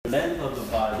length of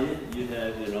the body, you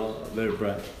have, very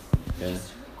bright. Okay.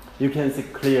 You can see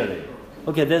clearly.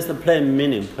 Okay, that's the plain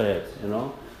meaning, perhaps,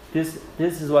 This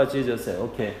is what Jesus said.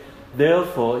 Okay,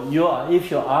 therefore,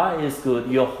 if your eye is good,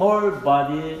 your whole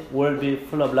body will be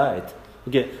full of light.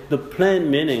 Okay, the plain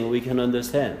meaning we can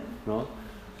understand,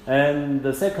 And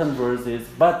the second verse is,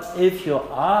 but if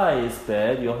your eye is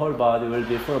bad, your whole body will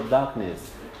be full of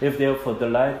darkness. If therefore the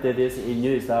light that is in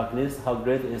you is darkness, how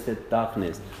great is that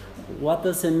darkness? What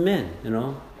does it mean,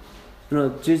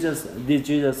 did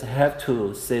Jesus have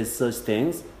to say such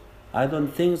things? I don't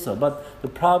think so. But the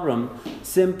problem,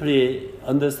 simply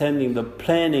understanding the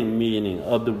plain meaning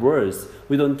of the words,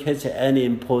 we don't catch any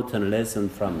important lesson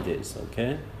from this,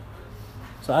 okay?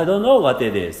 So I don't know what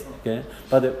it is, okay?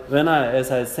 But as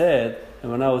I said,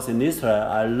 when I was in Israel,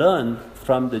 I learned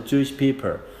from the Jewish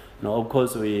people. Of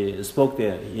course, we spoke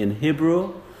there in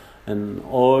Hebrew, and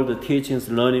all the teachings,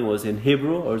 learning was in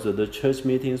Hebrew. Also, the church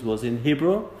meetings was in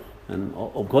Hebrew. And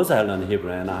of course, I learned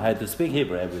Hebrew, and I had to speak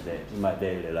Hebrew every day in my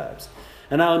daily lives.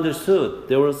 And I understood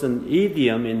there was an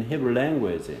idiom in Hebrew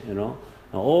language,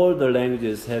 All the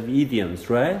languages have idioms,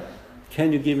 right?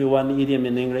 Can you give me one idiom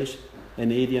in English?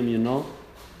 An idiom you know?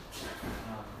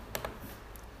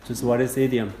 Just what is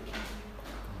idiom?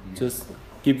 Just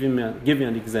give me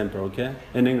an example, okay?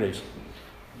 In English.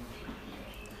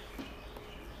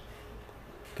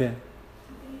 Okay.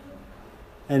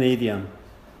 An idiom.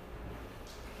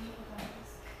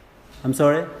 I'm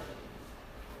sorry?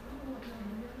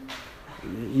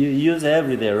 You use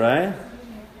every day, right?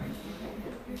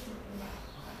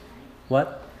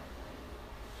 What?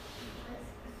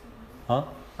 Huh?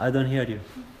 I don't hear you.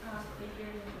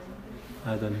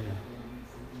 I don't hear.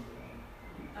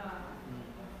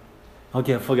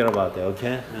 Okay, forget about it,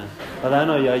 okay? Yeah. But I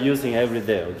know you are using every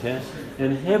day, okay?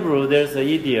 In Hebrew, there's an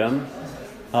idiom.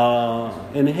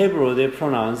 In Hebrew, they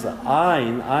pronounce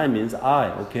ayin. Ayin means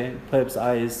eye, okay? Perhaps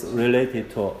eye is related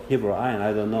to Hebrew ayin,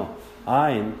 I don't know.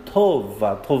 Ayin,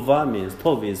 tova. Tova means,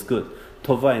 tov is good.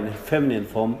 Tova in feminine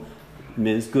form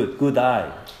means good, good eye.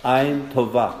 Ayin,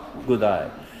 tova, good eye.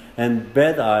 And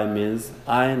bad eye means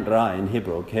ayin ra in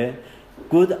Hebrew, okay?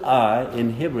 Good eye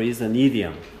in Hebrew is an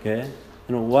idiom, okay?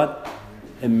 You know what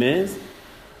it means?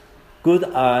 Good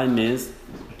eye means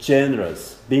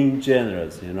generous, being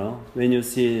generous, When you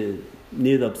see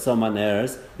need of someone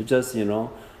else, you just,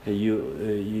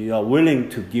 you are willing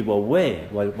to give away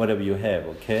whatever you have,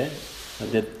 okay?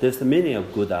 That's the meaning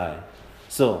of good eye.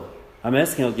 So, I'm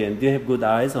asking again, do you have good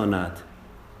eyes or not?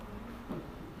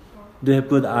 Do you have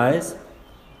good eyes?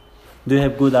 Do you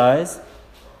have good eyes?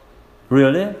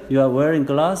 Really? You are wearing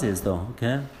glasses though,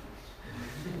 okay?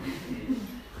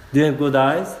 Do you have good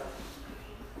eyes?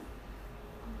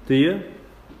 Do you?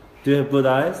 Do you have good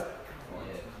eyes?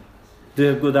 Do you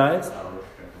have good eyes?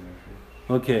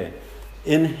 Okay.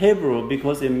 In Hebrew,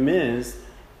 because it means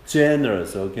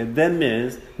generous, okay? That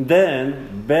means,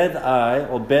 then bad eye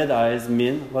or bad eyes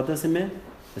mean, what does it mean?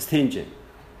 Stingy.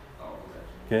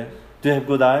 Okay? Do you have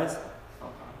good eyes?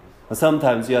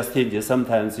 Sometimes you are stingy,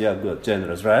 sometimes you are good,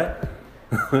 generous, right?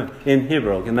 In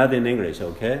Hebrew, okay? Not in English,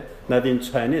 okay? Not in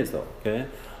Chinese, though, okay?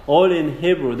 All in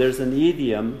Hebrew, there's an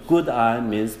idiom. Good eye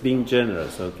means being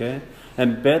generous, okay?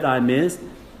 And bad eye means,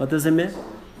 what does it mean?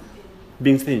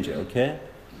 Being stingy, okay?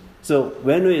 So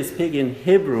when we speak in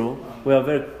Hebrew, we are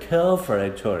very careful,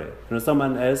 actually.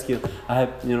 Someone asks you,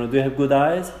 do you have good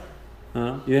eyes?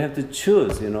 You have to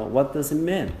choose, what does it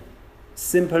mean?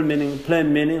 Simple meaning,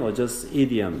 plain meaning, or just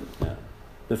idiom,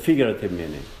 the figurative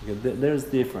meaning. Okay? There's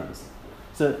difference.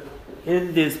 So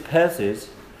in this passage,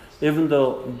 even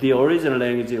though the original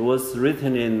language was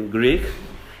written in Greek,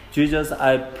 Jesus,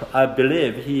 I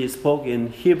believe he spoke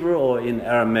in Hebrew or in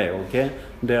Aramaic, okay?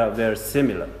 They are very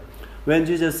similar. When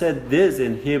Jesus said this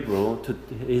in Hebrew to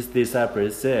his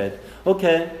disciples, he said,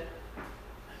 okay,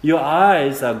 your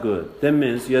eyes are good. That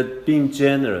means you're being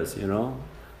generous,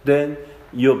 Then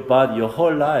your body, your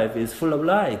whole life is full of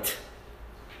light.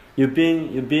 You're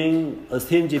being a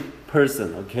stingy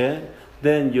person, okay?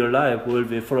 Then your life will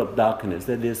be full of darkness.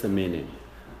 That is the meaning.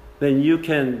 Then you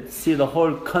can see the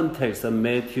whole context of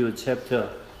Matthew chapter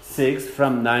 6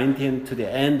 from 19 to the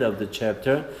end of the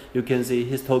chapter. You can see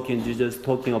Jesus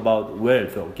talking about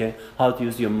wealth, okay? How to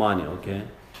use your money, okay?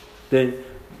 Then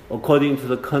according to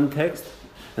the context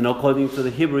and according to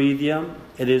the Hebrew idiom,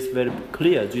 it is very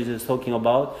clear. Jesus is talking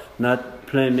about not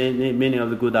plain meaning of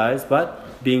the good eyes,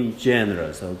 but being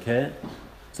generous, okay?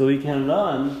 So we can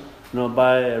learn,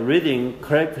 by reading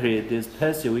correctly this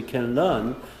passage, we can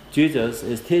learn Jesus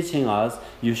is teaching us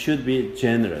you should be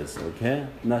generous, okay?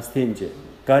 Not stingy.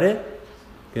 Got it?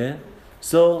 Okay?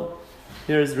 So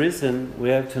here is written, we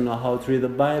have to know how to read the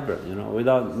Bible.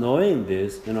 Without knowing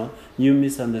this, you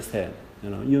misunderstand.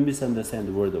 You misunderstand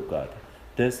the Word of God.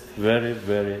 That's very,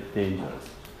 very dangerous.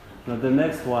 Now the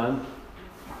next one,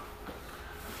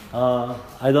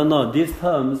 I don't know, these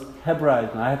terms,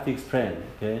 Hebraic, I have to explain,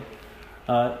 okay?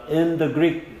 In the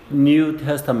Greek New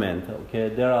Testament, okay,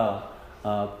 there are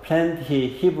plenty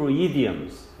Hebrew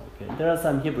idioms, okay? There are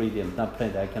some Hebrew idioms, not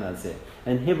plenty, I cannot say.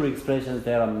 And Hebrew expressions,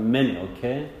 there are many,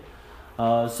 okay?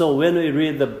 So when we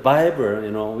read the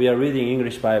Bible, we are reading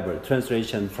English Bible,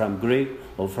 translation from Greek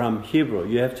or from Hebrew.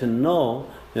 You have to know,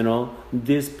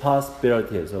 these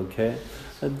possibilities, okay?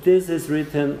 This is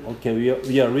written, okay,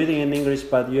 we are reading in English,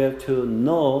 but you have to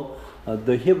know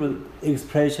the Hebrew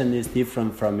expression is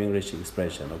different from English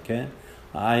expression, okay?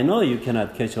 I know you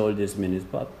cannot catch all these meanings,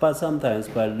 but sometimes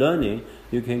by learning,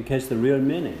 you can catch the real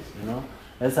meaning,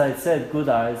 As I said, good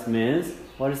eyes means,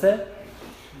 what is that?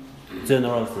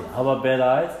 Generosity. How about bad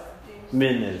eyes?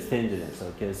 Meanness, stinginess,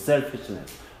 okay?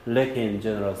 Selfishness, lacking in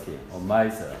generosity, or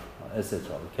miser,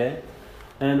 etc., okay?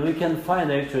 And we can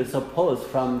find actually suppose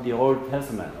from the Old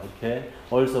Testament, okay?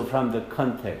 Also from the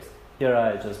context. Here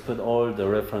I just put all the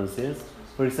references.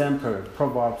 For example,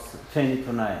 Proverbs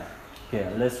 20:9. Okay,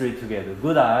 let's read together.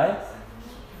 Good eye.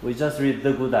 We just read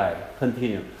the good eye.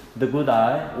 Continue. The good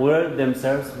eye will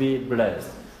themselves be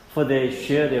blessed, for they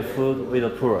share their food with the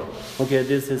poor. Okay,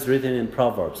 this is written in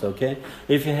Proverbs, okay?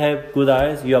 If you have good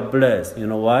eyes, you are blessed. You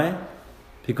know why?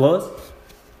 Because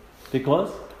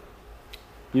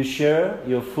you share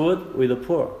your food with the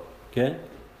poor, okay?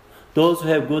 Those who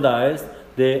have good eyes,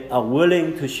 they are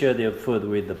willing to share their food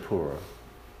with the poor.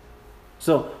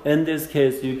 So, in this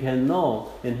case, you can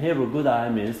know, in Hebrew, good eye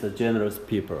means the generous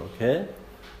people, okay?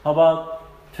 How about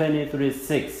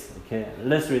 23:6, okay?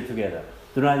 Let's read together.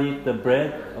 Do not eat the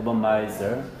bread of a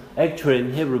miser. Actually,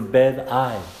 in Hebrew, bad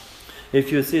eye.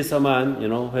 If you see someone,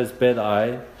 who has bad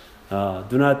eye,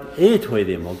 do not eat with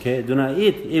him, okay? Do not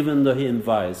eat even though he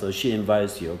invites or she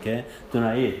invites you, okay? Do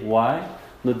not eat. Why?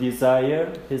 No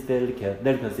desire, his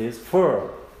delicacy is full.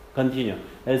 Continue.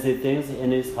 As he thinks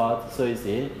in his heart, so is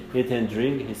he. Eat and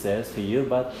drink, he says to you,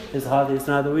 but his heart is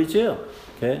not with you,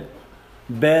 okay?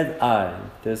 Bad eye,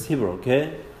 that's Hebrew,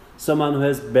 okay? Someone who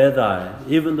has bad eye,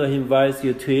 even though he invites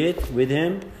you to eat with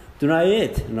him, do not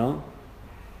eat,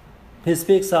 He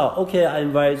speaks out, okay, I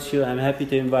invite you, I'm happy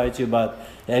to invite you, but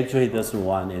actually he doesn't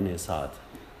want in his heart.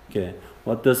 Okay,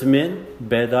 what does it mean?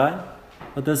 Bad eye?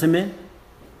 What does it mean?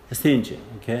 Stingy,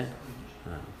 okay?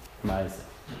 Miser.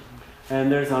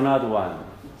 And there's another one,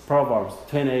 Proverbs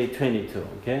 28:22,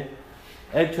 okay?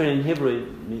 Actually in Hebrew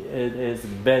it is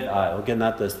bad eye, okay,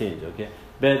 not the stingy, okay?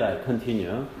 Bad eye,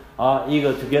 continue. Are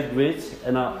eager to get rich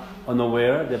and are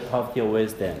unaware that poverty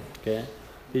awaits them, okay?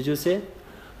 Did you see?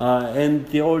 In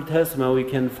the Old Testament, we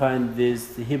can find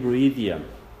this Hebrew idiom.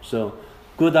 So,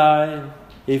 good eye,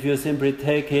 if you simply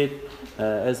take it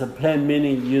as a plain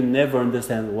meaning, you never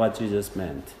understand what Jesus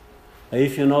meant.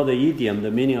 If you know the idiom,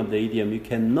 the meaning of the idiom, you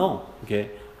can know.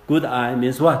 Okay, good eye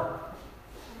means what?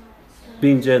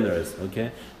 Being generous.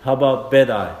 Okay. How about bad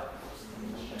eye?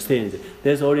 Stingy.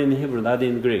 That's only in Hebrew, not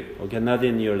in Greek. Okay, not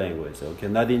in your language. Okay,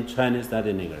 not in Chinese, not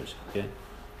in English. Okay,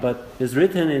 but it's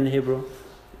written in Hebrew.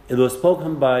 It was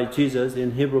spoken by Jesus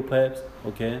in Hebrew, perhaps.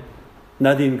 Okay,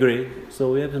 not in Greek.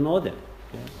 So we have to know that.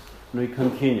 Okay, we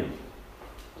continue.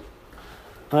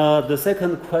 The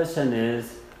second question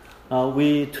is.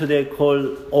 We today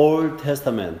call Old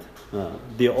Testament,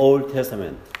 the Old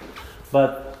Testament.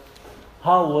 But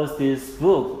how was this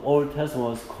book, Old Testament,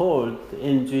 was called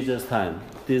in Jesus' time?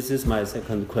 This is my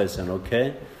second question,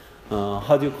 okay?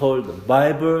 How do you call the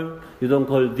Bible? You don't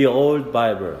call it the Old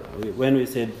Bible. When we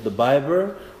say the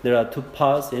Bible, there are two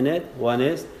parts in it. One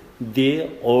is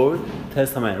the Old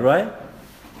Testament, right?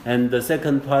 And the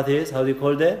second part is, how do you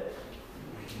call that?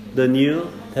 The New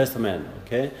Testament,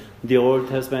 okay? The Old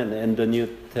Testament and the New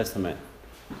Testament.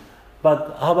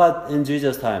 But how about in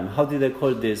Jesus' time? How did they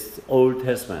call this Old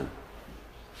Testament?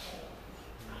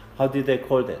 How did they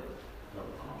call that?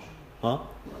 Huh?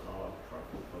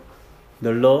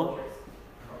 The law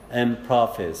and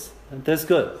prophets. That's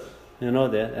good. You know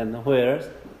that. And who else?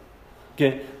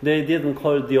 Okay, they didn't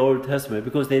call it the Old Testament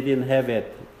because they didn't have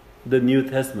it, the New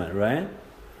Testament, right?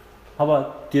 How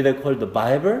about, did they call it the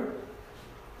Bible?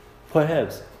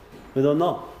 Perhaps. We don't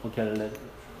know.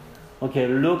 Okay,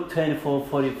 Luke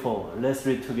 24:44. Let's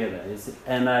read together. It's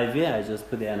NIV. I just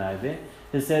put the NIV.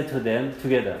 He said to them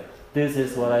together, "This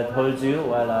is what I told you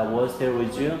while I was there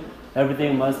with you.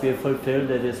 Everything must be fulfilled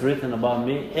that is written about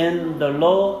me in the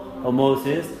law of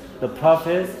Moses, the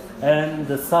prophets, and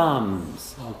the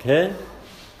Psalms." Okay?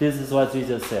 This is what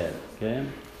Jesus said. Okay?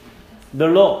 The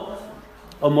law.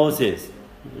 of Moses.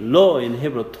 Law in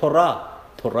Hebrew, Torah.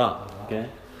 Okay?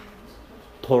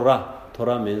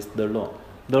 Torah means the law.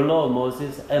 The law of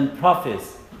Moses and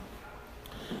prophets.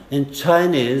 In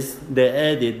Chinese, they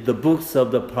added the books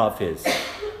of the prophets.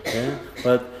 Okay?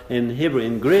 But in Hebrew,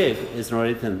 in Greek, it's not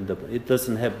written. It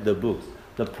doesn't have the books,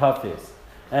 the prophets,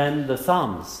 and the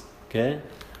Psalms. Okay?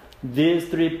 These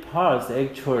three parts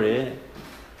actually,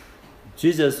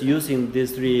 Jesus using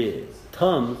these three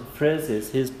terms,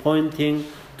 phrases, he's pointing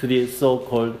to the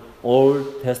so-called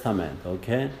Old Testament.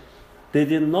 Okay? They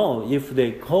didn't know if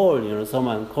they call,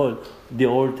 someone called the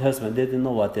Old Testament, they didn't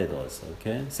know what that was,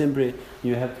 okay? Simply,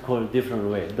 you have to call it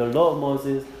different way. The law of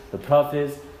Moses, the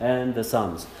prophets, and the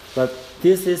Psalms. But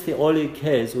this is the only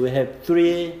case we have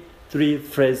three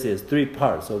phrases, three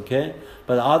parts, okay?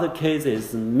 But other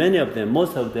cases, many of them,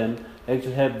 most of them,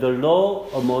 actually have the law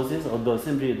of Moses, or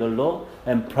simply the law,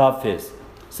 and prophets,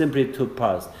 simply two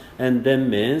parts. And that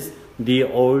means the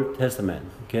Old Testament.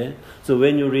 Okay, so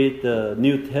when you read the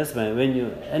New Testament,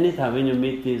 anytime when you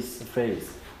meet this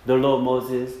phrase, the law of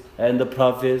Moses and the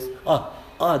prophets,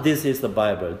 this is the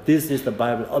Bible. This is the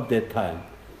Bible of that time.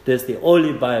 That's the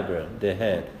only Bible they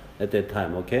had at that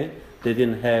time. Okay, they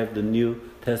didn't have the New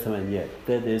Testament yet.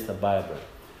 That is the Bible.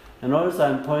 And also,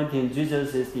 I'm pointing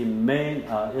Jesus is the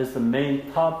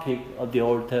main topic of the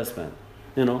Old Testament.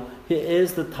 He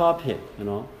is the topic.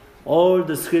 All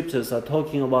the scriptures are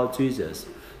talking about Jesus.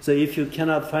 So if you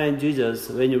cannot find Jesus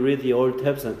when you read the Old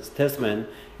Testament,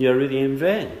 you are reading in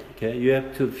vain. Okay, you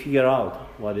have to figure out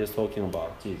what he's talking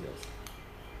about, Jesus.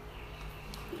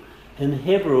 In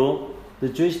Hebrew, the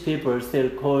Jewish people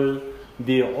still call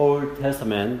the Old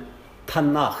Testament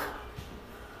Tanakh.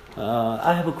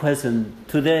 I have a question.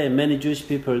 Today, many Jewish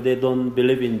people, they don't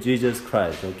believe in Jesus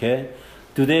Christ. Okay,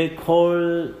 do they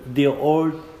call the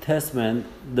Old Testament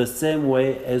the same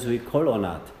way as we call or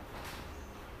not?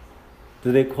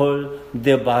 Do they call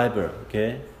the Bible,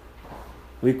 okay?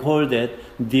 We call that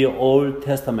the Old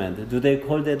Testament. Do they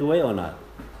call that way or not?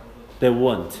 They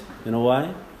won't. You know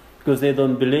why? Because they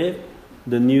don't believe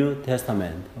the New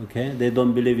Testament, okay? They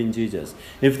don't believe in Jesus.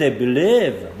 If they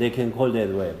believe, they can call that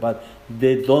way. But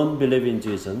they don't believe in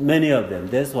Jesus. Many of them.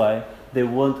 That's why they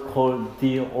won't call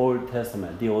the Old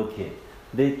Testament, the OT.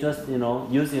 They just,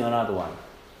 using another one.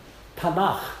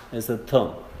 Tanakh is a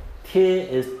term. T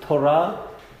is Torah,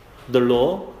 the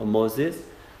law of Moses,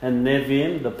 and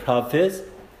Nevi'im, the prophets,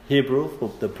 Hebrew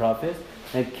of the prophets,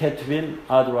 and Ketuvim,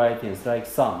 other writings like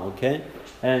Psalm, okay?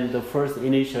 And the first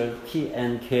initial T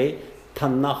and K,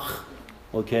 Tanakh,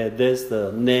 okay? That's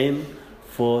the name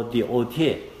for the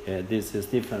OT. Okay? This is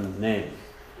different name.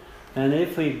 And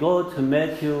if we go to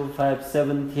Matthew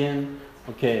 5:17,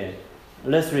 okay,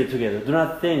 let's read together. Do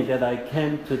not think that I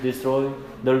came to destroy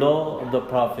the law of the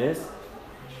prophets,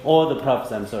 or the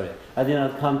prophets, I did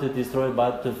not come to destroy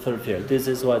but to fulfill. This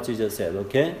is what Jesus said,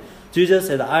 okay? Jesus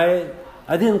said, I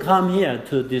didn't come here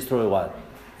to destroy what?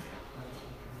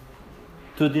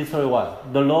 To destroy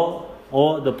what? The law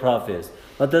or the prophets.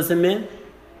 What does it mean?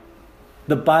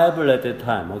 The Bible at that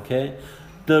time, okay?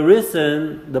 The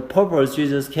reason, the purpose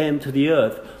Jesus came to the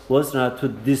earth was not to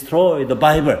destroy the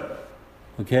Bible,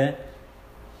 okay?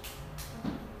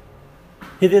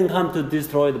 He didn't come to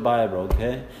destroy the Bible,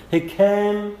 okay? He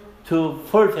came to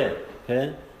fulfill,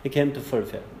 okay? He came to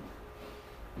fulfill.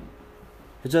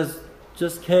 He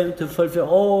just came to fulfill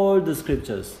all the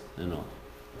scriptures,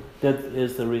 That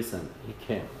is the reason he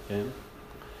came, okay?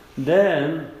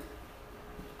 Then,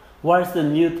 what's the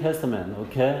New Testament,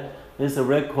 okay? It's a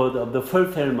record of the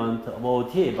fulfillment of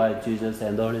OT by Jesus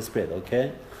and the Holy Spirit,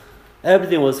 okay?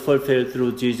 Everything was fulfilled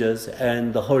through Jesus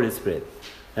and the Holy Spirit.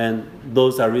 And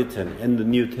those are written in the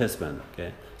New Testament,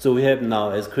 okay? So we have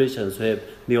now, as Christians, we have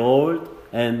the Old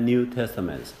and New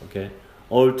Testaments, okay?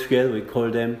 All together, we call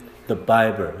them the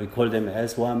Bible. We call them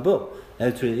as one book.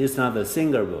 Actually, it's not a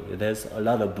single book. It has a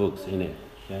lot of books in it,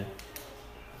 okay?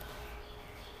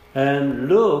 And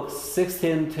Luke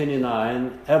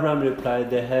 16:29, Abraham replied,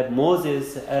 they have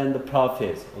Moses and the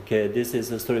prophets. Okay, this is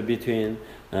a story between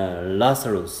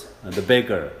Lazarus, the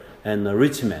beggar, and the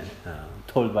rich man,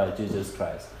 told by Jesus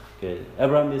Christ. Okay,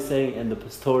 Abraham is saying in the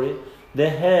story, they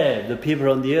have the people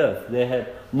on the earth. They have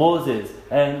Moses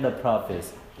and the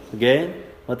prophets. Again,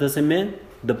 what does it mean?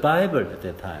 The Bible at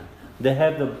that time. They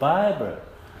have the Bible.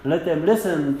 Let them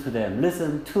listen to them.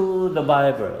 Listen to the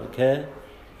Bible, okay?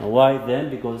 Why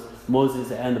then? Because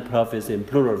Moses and the prophets in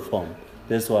plural form.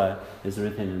 That's why it's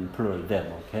written in plural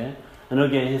them, okay? And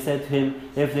again, he said to him,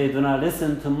 if they do not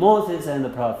listen to Moses and the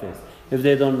prophets, if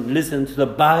they don't listen to the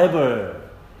Bible,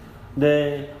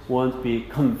 they won't be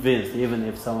convinced, even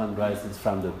if someone rises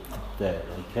from the dead,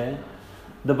 okay?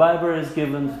 The Bible is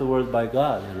given to the world by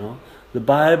God, the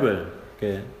Bible,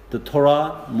 okay, the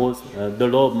Torah, the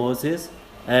law of Moses,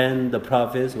 and the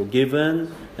prophets were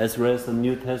given, as well as the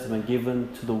New Testament given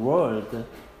to the world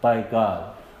by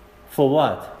God. For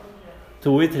what?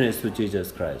 To witness to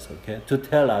Jesus Christ, okay? To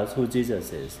tell us who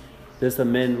Jesus is. That's the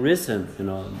main reason,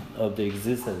 of the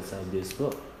existence of this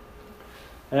book.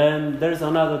 And there's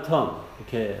another term,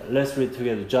 okay? Let's read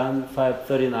together. John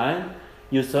 5:39.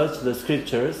 You search the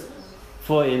scriptures,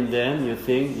 for in them you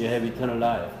think you have eternal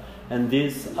life. And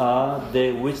these are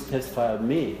they which testify of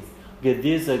me. Okay,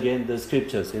 these again, the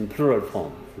scriptures in plural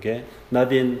form, okay?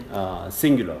 Not in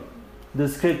singular. The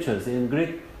scriptures in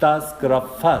Greek, das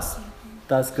graphas,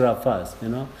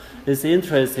 It's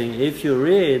interesting, if you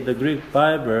read the Greek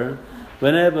Bible,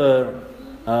 whenever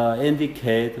they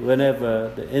indicate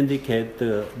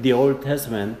the Old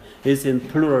Testament is in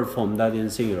plural form, not in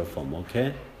singular form,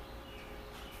 okay?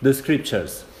 The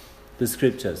scriptures.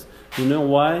 You know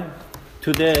why?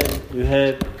 Today you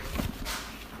have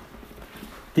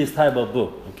this type of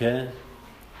book, okay?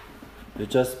 You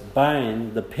just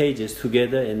bind the pages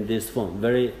together in this form.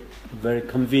 Very, very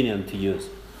convenient to use.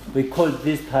 We call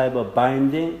this type of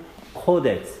binding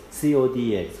codex,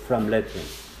 C-O-D-X, from Latin,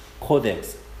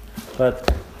 codex.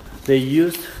 But they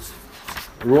used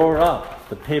to roll up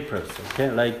the papers,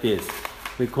 okay, like this.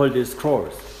 We call this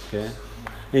scrolls, okay?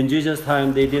 In Jesus'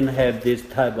 time, they didn't have this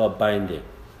type of binding.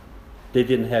 They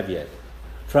didn't have yet.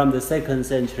 From the 2nd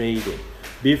century AD.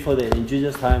 Before that, in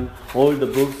Jesus' time, all the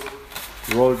books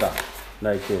rolled up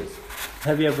like this.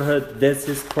 Have you ever heard Dead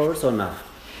Sea Scrolls or not?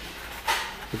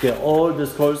 Okay, all the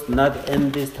scrolls not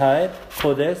in this type,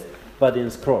 codex, but in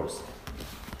scrolls.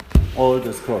 All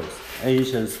the scrolls,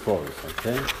 ancient scrolls,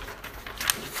 okay?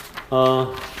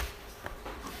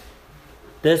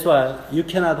 That's why you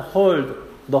cannot hold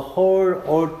the whole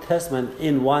Old Testament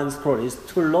in one scroll. It's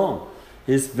too long.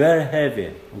 It's very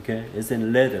heavy, okay? It's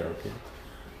in leather, okay?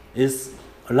 It's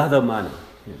a lot of money.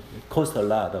 It costs a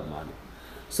lot of money.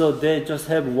 So they just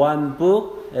have one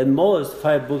book, at most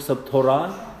 5 books of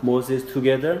Torah, Moses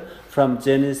together, from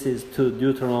Genesis to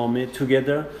Deuteronomy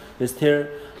together. Still,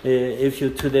 if you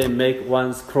today make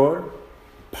one scroll,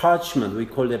 parchment, we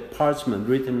call it parchment,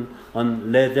 written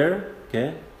on leather,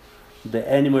 okay? The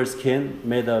animal skin,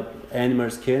 made of animal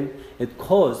skin, it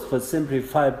costs for simply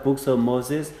 5 books of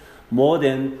Moses more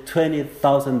than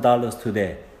 $20,000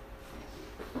 today.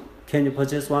 Can you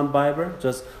purchase one Bible?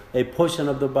 Just a portion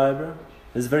of the Bible?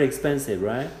 It's very expensive,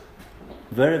 right?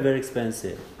 Very, very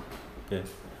expensive. Okay.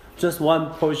 Just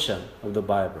one portion of the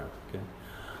Bible. Okay.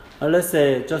 Let's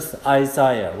say just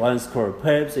Isaiah, one scroll.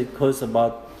 Perhaps it costs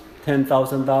about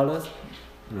 $10,000.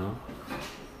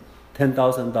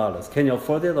 $10,000. Can you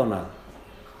afford it or not?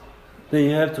 Then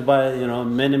you have to buy,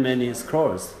 many, many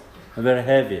scrolls. Very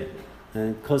heavy.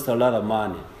 And it costs a lot of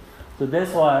money. So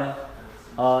that's why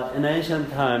in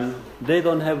ancient time, they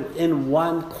don't have in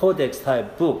one codex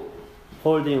type book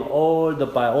holding all the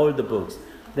books.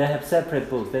 They have separate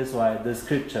books. That's why the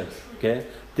scriptures, okay?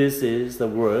 This is the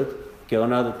word, okay,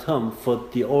 another term for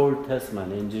the Old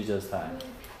Testament in Jesus' time.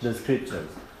 The scriptures.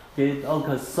 It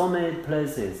occurs so many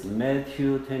places.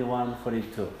 Matthew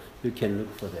 21:42. You can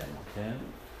look for them, okay?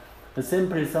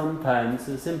 Sometimes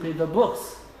the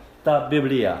books. The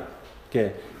Biblia.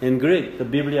 Okay. In Greek, the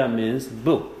Biblia means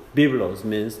book. Biblos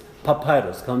means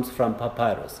papyrus, comes from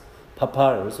papyrus.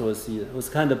 Papyrus was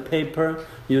kind of paper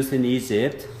used in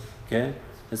Egypt. Okay.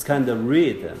 It's kind of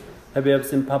reed. Have you ever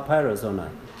seen papyrus or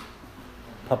not?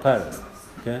 Papyrus.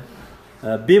 Okay.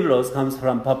 Biblos comes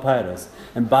from papyrus,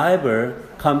 and Bible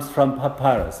comes from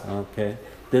papyrus. Okay.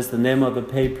 That's the name of the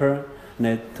paper, and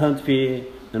it turned to be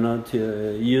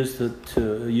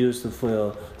used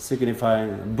for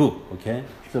signifying book. Okay.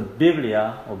 So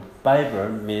Biblia or Bible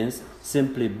means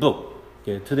simply book.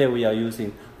 Okay. Today we are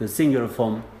using the singular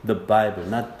form, the Bible,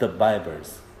 not the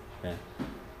Bibles. Okay.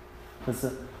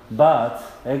 But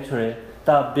actually,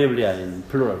 the Biblia in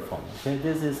plural form. Okay.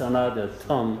 This is another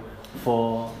term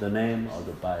for the name of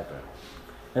the Bible.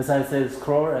 As I said,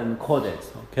 scroll and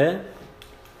codex. Okay.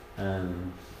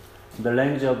 And the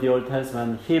language of the Old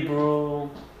Testament, Hebrew,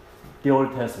 the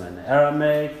Old Testament,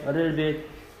 Aramaic, a little bit,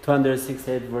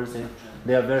 268 verses.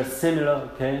 They are very similar,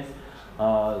 okay?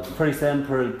 For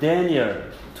example, Daniel,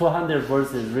 200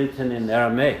 verses written in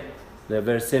Aramaic. They are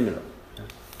very similar. Okay?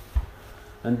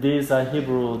 And these are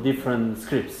Hebrew different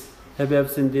scripts. Have you ever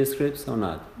seen these scripts or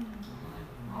not?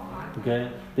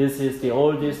 Okay, this is the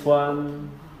oldest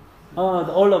one. Oh,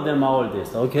 all of them are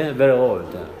oldest, okay? Very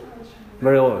old.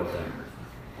 Very old.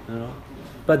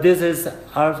 But this is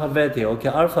alphabetic, okay?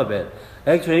 Alphabet.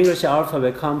 Actually, English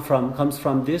alphabet comes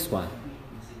from this one.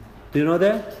 Do you know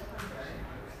that?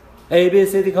 A, B,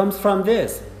 C, D comes from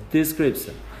this scripts.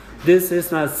 This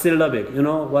is not syllabic. You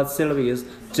know what syllabic is?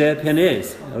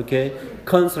 Japanese, okay?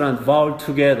 Consonant, vowel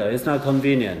together. It's not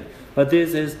convenient. But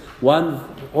this is one,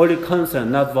 only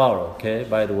consonant, not vowel, okay,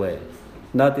 by the way.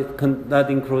 Not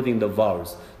including the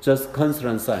vowels, just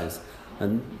consonant signs.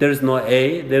 And there's no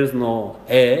A, there's no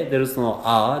E, there's no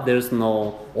A, there's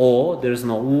no O, there's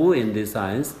no U in these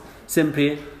signs.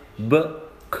 Simply B,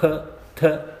 K, T,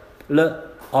 L,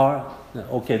 R.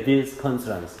 Okay, these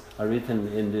consonants are written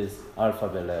in these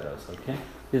alphabet letters, okay?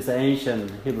 This is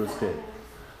ancient Hebrew script.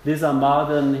 These are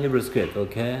modern Hebrew script,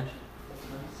 okay?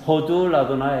 Hodu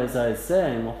Ladonai, as I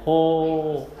sang,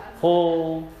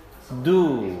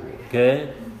 do,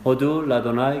 okay? Hodu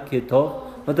Ladonai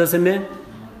Kitov. What does it mean?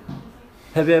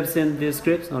 Have you ever seen these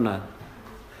scripts or not?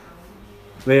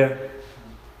 Where?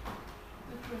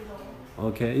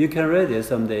 Okay, you can read it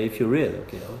someday if you read,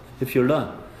 okay? If you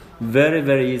learn. Very,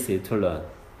 very easy to learn.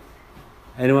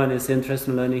 Anyone is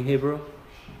interested in learning Hebrew?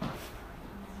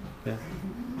 Okay.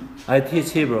 I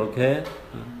teach Hebrew, okay?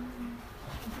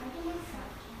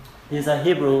 These are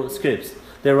Hebrew scripts.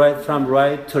 They write from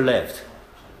right to left.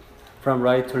 From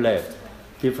right to left.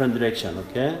 Different direction,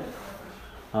 okay?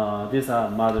 These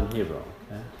are modern Hebrew,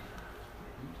 okay?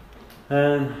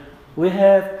 And we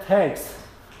have text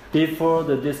before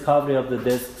the discovery of the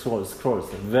Dead Scrolls,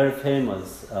 very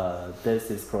famous Dead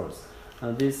Sea Scrolls.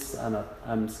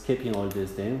 I'm skipping all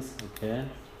these things, okay?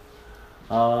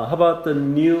 How about the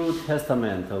New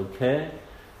Testament, okay?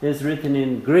 It's written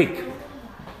in Greek,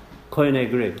 Koine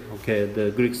Greek, okay?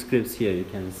 The Greek scripts here you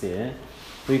can see.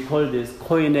 We call this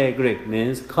Koine Greek,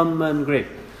 means common Greek.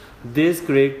 This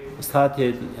Greek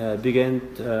began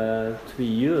to be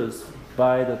used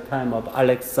by the time of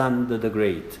Alexander the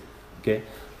Great, okay?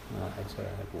 Actually,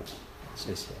 I have one.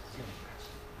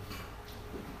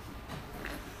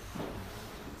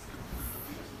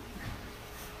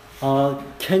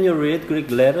 Can you read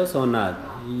Greek letters or not?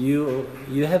 You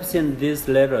have seen these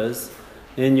letters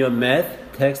in your math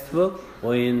textbook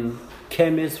or in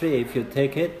chemistry if you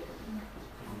take it.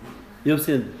 You've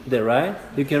seen that, right?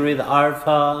 You can read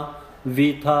alpha,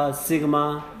 beta,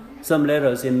 sigma, some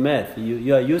letters in math.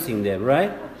 You are using them,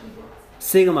 right?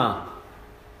 Sigma.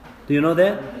 Do you know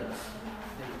that?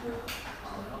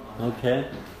 Okay.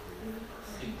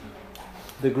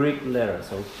 The Greek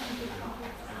letters.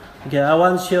 Okay, I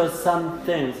want to show some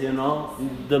things,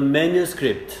 the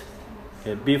manuscript.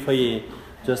 Okay, before you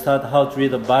just start how to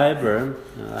read the Bible,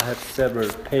 I have several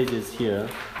pages here.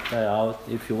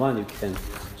 If you want, you can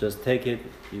just take it,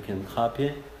 you can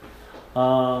copy.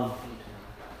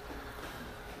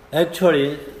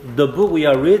 Actually, the book we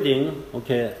are reading,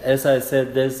 okay, as I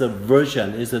said, there's a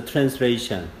version, it's a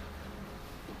translation.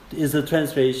 It's a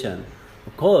translation.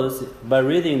 Of course, by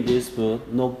reading this book,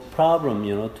 no problem,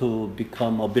 to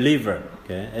become a believer,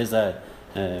 okay, as I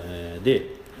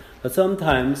did. But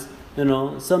sometimes,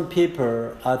 some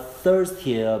people are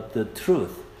thirsty of the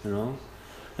truth,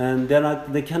 and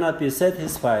they cannot be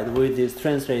satisfied with this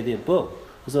translated book.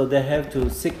 So they have to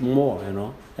seek more,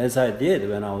 as I did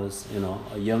when I was,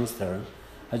 a youngster.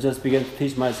 I just began to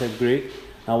teach myself Greek.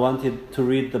 I wanted to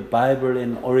read the Bible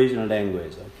in original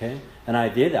language, okay? And I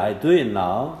did. I do it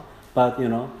now. But,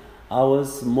 I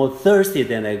was more thirsty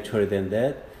than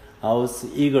that. I was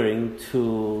eager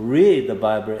to read the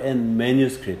Bible in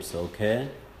manuscripts, okay?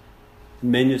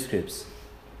 Manuscripts.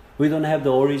 We don't have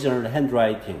the original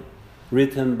handwriting.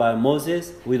 Written by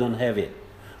Moses, we don't have it.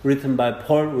 Written by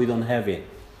Paul, we don't have it.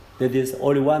 There is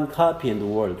only one copy in the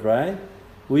world, right?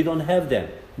 We don't have them,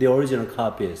 the original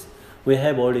copies. We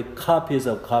have only copies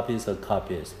of copies of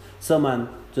copies. Someone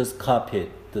just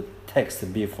copied the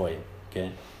text before it,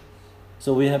 okay?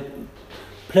 So we have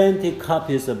plenty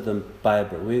copies of the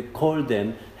Bible. We call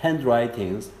them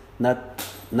handwritings,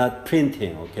 not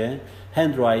printing, okay?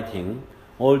 Handwriting,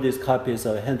 all these copies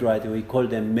of handwriting, we call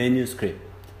them manuscript,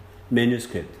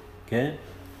 okay?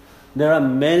 There are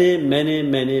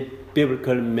many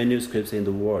biblical manuscripts in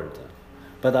the world.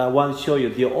 But I want to show you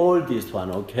the oldest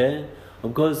one, okay?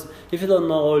 Of course, if you don't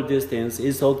know all these things,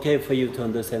 it's okay for you to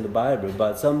understand the Bible.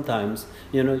 But sometimes,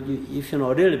 if you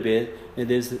know a little bit,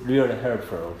 it is really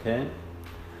helpful, okay?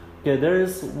 Okay, there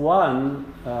is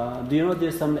one, do you know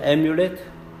there's some amulet?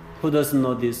 Who doesn't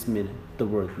know this meaning, the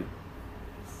word meaning?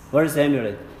 What is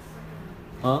amulet?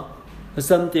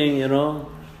 Something,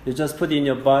 you just put in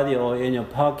your body or in your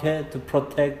pocket to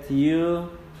protect you,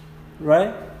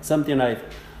 right? Something like,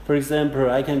 for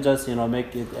example, I can just,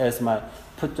 make it as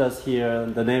put just here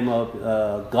the name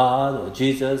of God or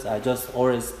Jesus. I just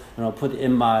always, put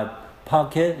in my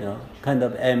pocket, kind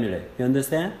of amulet. You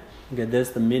understand? Okay, that's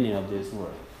the meaning of this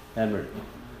word, amulet.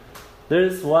 There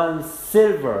is one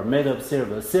silver, made of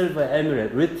silver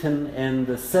amulet written in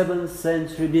the 7th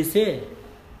century BC.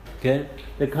 Okay?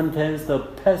 It contains the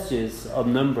passages of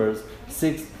Numbers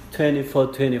 6, 24,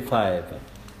 25.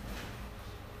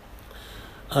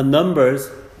 Numbers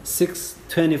 6,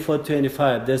 24,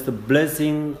 25, that's the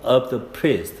blessing of the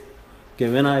priest. Okay,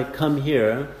 when I come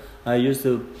here, I used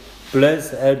to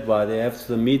bless everybody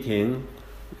after the meeting,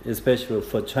 especially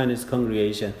for Chinese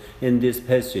congregation, in these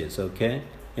passages, okay?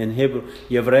 In Hebrew,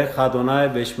 Yevrecha Adonai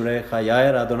Veshmerecha,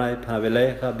 Yair Adonai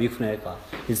Panavelecha Bifnecha,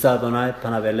 Isa Adonai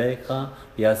Panavelecha,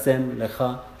 Yasem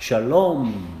Lecha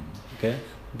Shalom. Okay,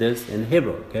 this in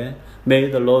Hebrew, okay? May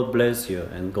the Lord bless you,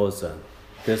 and goes on.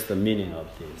 That's the meaning of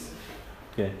this.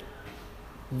 Okay.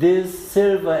 This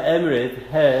silver amulet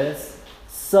has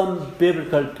some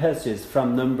biblical passages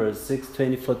from Numbers 6,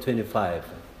 24, 25.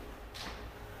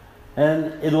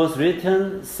 And it was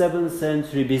written 7th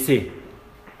century BC.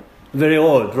 Very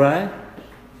old, right?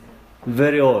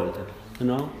 Very old, you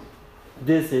know.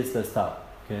 This is the stuff,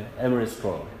 okay, amulet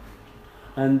scroll.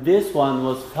 And this one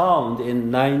was found in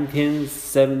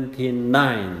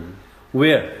 1979.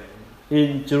 Where?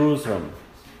 In Jerusalem.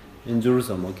 In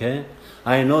Jerusalem, okay?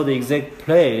 I know the exact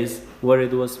place where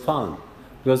it was found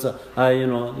because I,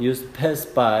 used to pass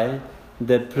by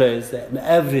that place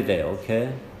every day,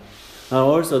 okay? And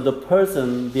also the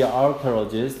person, the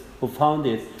archaeologist who found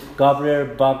it, Gabriel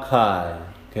Bacchai,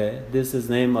 okay? This is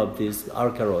the name of this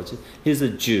archaeologist. He's a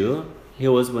Jew. He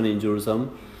was born in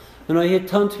Jerusalem. He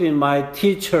turned to be my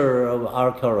teacher of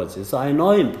archaeology, so I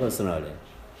know him personally.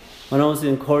 When I was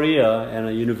in Korea and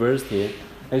a university,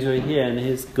 actually he and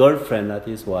his girlfriend, not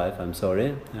his wife, I'm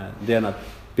sorry, they're not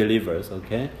believers,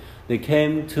 okay? They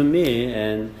came to me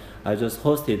and I just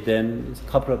hosted them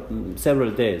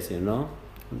several days,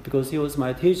 because he was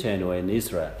my teacher anyway in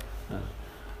Israel.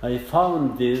 I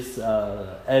found this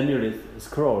amulet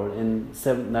scroll in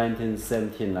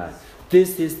 1979.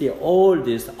 This is the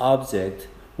oldest object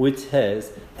which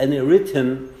has any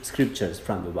written scriptures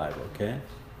from the Bible, okay?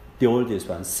 The oldest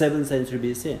one, 7th century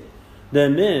BC. That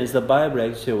means the Bible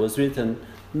actually was written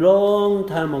long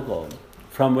time ago.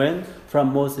 From when?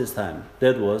 From Moses' time.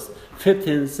 That was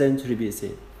 15th century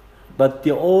BC. But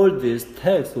the oldest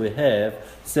text we have,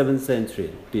 7th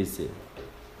century BC.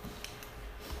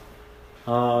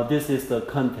 This is the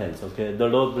contents, okay? The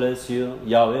Lord bless you,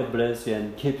 Yahweh bless you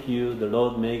and keep you, the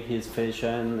Lord make his face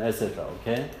shine, etc.,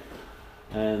 okay?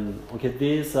 And, okay,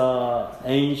 these are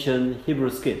ancient Hebrew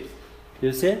scripts.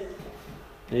 You see?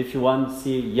 If you want to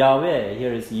see Yahweh,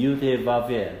 here is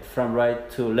Yud-Heh-Vav-Heh, from right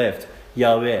to left.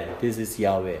 Yahweh, this is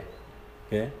Yahweh.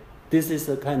 Okay? This is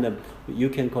a kind of, you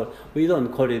can call, we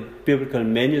don't call it biblical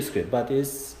manuscript, but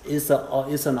it's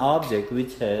an object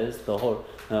which has the whole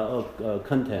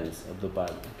contents of the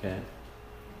Bible. Okay?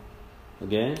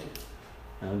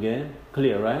 Okay?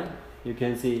 Clear, right? You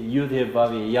can see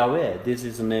Yud-Heh-Vav-Heh, Yahweh. This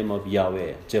is the name of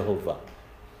Yahweh, Jehovah.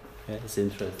 Okay? It's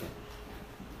interesting.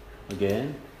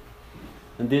 Again.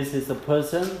 And this is a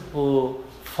person who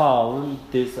found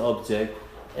this object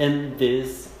in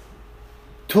this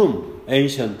tomb,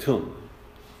 ancient tomb,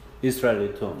 Israeli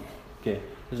tomb. Okay,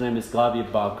 his name is Gabi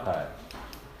Bacchai.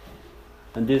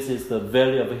 And this is the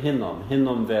valley of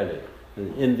Hinnom Valley,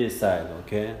 in this side,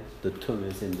 okay? The tomb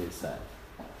is in this side.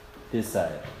 This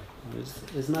side.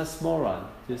 It's not small one.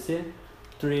 You see?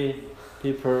 3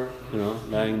 people,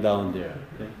 lying down there.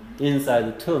 Okay? Inside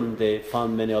the tomb, they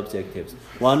found many objectives.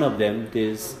 One of them,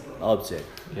 this object.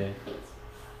 Okay?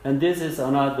 And this is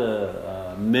another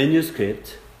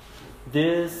manuscript.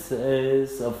 This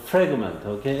is a fragment.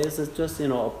 Okay, it's just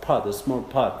a part, a small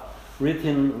part,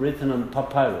 written on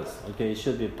papyrus. Okay, it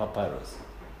should be papyrus.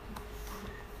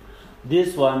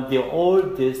 This one, the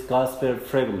oldest gospel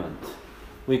fragment.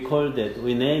 We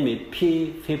name it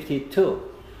P52.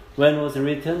 When was it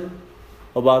written?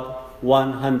 About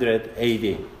 100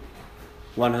 AD.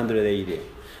 100 AD.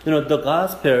 The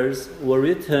Gospels were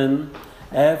written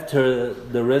after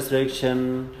the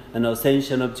resurrection and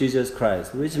ascension of Jesus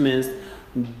Christ, which means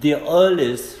the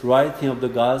earliest writing of the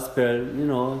Gospel,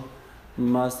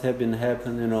 must have been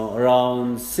happened,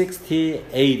 around 60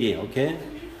 AD, okay?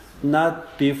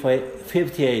 Not before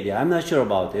 50 AD. I'm not sure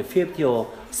about it, 50 or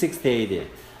 60 AD.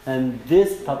 And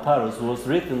this papyrus was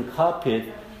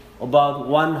copied about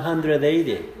 100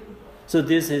 AD. So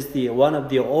this is one of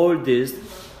the oldest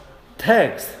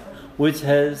texts which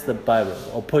has the Bible,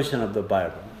 or portion of the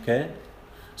Bible, okay?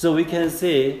 So we can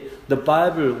see the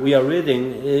Bible we are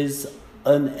reading is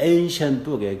an ancient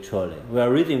book, actually. We are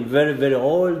reading very, very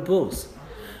old books.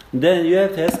 Then you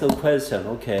have to ask a question,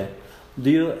 okay,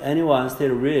 anyone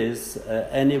still reads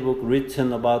any book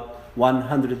written about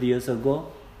 100 years ago?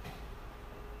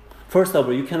 First of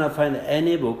all, you cannot find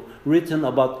any book written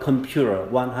about computer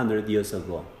 100 years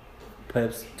ago,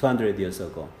 perhaps 200 years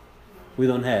ago. We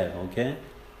don't have, okay?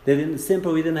 We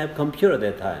didn't have computer at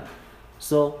that time.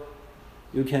 So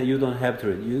you don't have to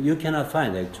read. You cannot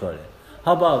find actually.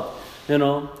 How about,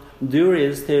 do you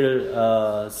read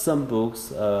still some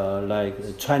books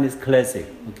like Chinese classic,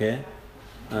 okay?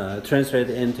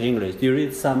 Translated into English. Do you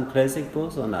read some classic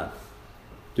books or not?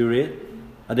 Do you read?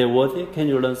 Are they worthy? Can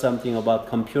you learn something about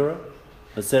computer,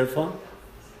 a cell phone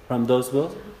from those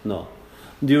books? No.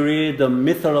 Do you read the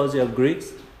mythology of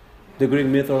Greeks? The Greek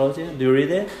mythology? Do you read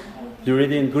it? Do you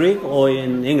read it in Greek or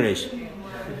in English?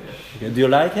 Okay. Do you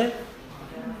like it?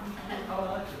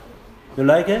 You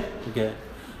like it? Okay.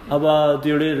 How about, do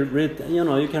you read,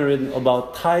 you can read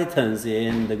about titans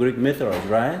in the Greek mythology,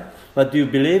 right? But do you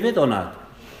believe it or not?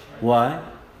 Why?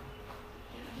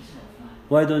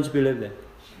 Why don't you believe that?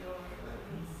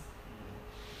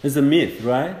 It's a myth,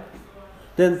 right?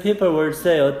 Then people will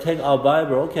say, take our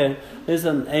Bible, okay, it's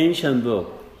an ancient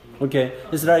book. Okay,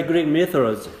 it's like Greek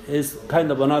mythology. It's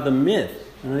kind of another myth.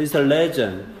 It's a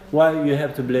legend. Why you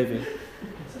have to believe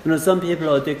it? Some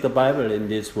people take the Bible in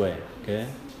this way. Okay,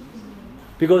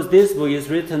 because this book is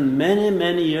written many,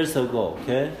 many years ago.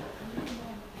 Okay,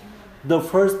 the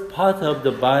first part of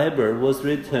the Bible was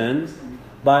written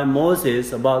by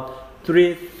Moses about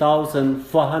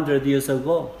 3,400 years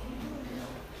ago.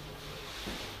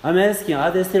 I'm asking,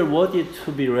 are they still worthy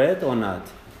to be read or not?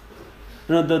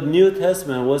 The New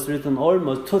Testament was written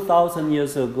almost 2,000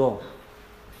 years ago.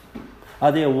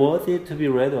 Are they worthy to be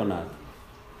read or not?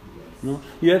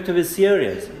 You have to be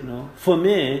serious. For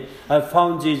me, I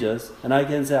found Jesus, and I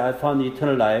can say I found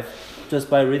eternal life just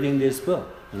by reading this book.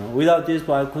 Without this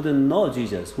book, I couldn't know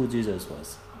Jesus, who Jesus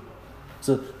was.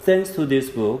 So thanks to this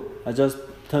book, I just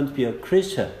turned to be a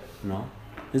Christian.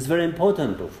 It's very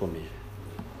important book for me.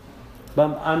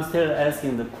 But I'm still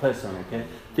asking the question, okay?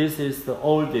 This is the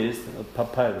oldest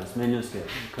papyrus manuscript.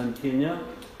 Continue.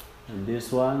 And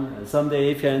this one. And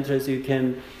someday, if you're interested, you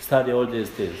can study all these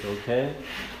things, okay?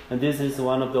 And this is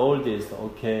one of the oldest,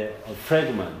 okay,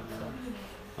 fragment.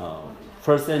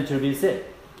 1st century BC.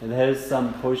 It has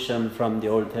some portion from the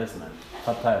Old Testament,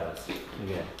 papyrus.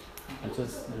 Okay.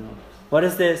 What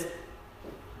is this?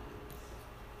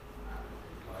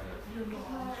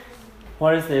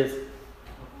 What is this?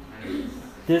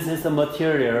 This is the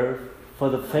material for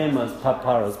the famous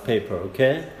papyrus paper,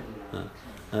 okay?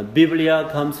 Biblia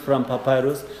comes from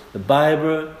papyrus. The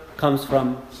Bible comes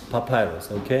from papyrus,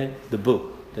 okay? The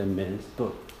book, that means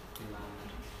book.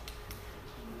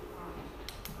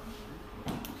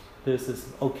 This is,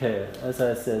 okay, as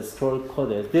I said, scroll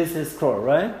codex. This is scroll,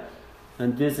 right?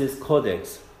 And this is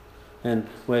codex. And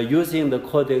we're using the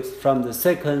codex from the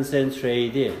 2nd century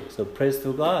AD. So praise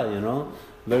to God,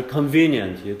 very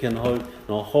convenient. You can hold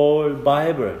the whole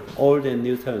Bible, Old and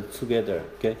New Testament together.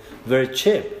 Okay, very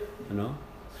cheap.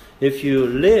 If you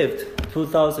lived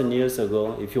 2,000 years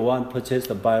ago, if you want to purchase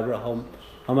the Bible,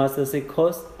 how much does it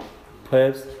cost?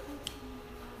 Perhaps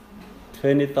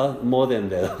 20,000, more than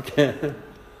that. Okay,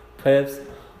 perhaps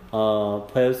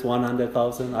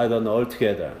 100,000. I don't know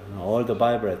altogether. All the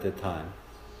Bible at the time.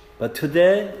 But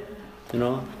today,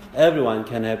 everyone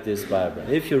can have this Bible.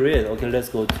 If you read, okay, let's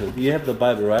go to, you have the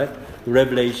Bible, right?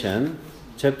 Revelation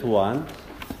chapter 1.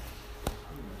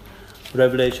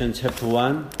 Revelation chapter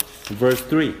 1, verse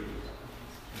 3.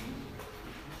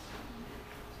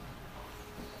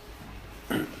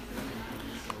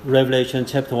 Revelation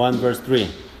chapter 1, verse 3.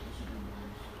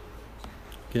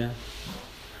 Okay.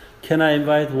 Can I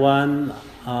invite one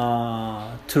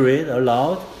to read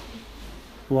aloud?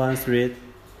 Who wants to read?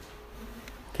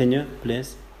 Can you,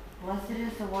 please? Blessed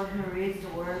is the one who reads the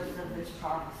words of this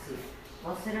prophecy.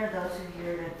 Blessed are those who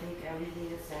hear it and think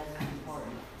everything it says is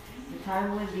important. The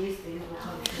time when these things will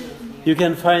come true. You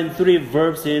can find 3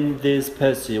 verbs in this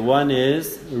passage. One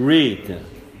is read.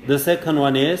 The second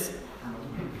one is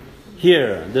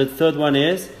hear. The third one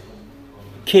is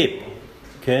keep.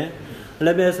 Okay?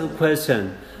 Let me ask a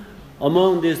question.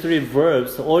 Among these 3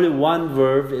 verbs, only one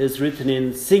verb is written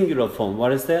in singular form.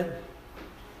 What is that?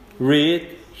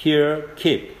 Read, hear,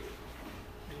 keep.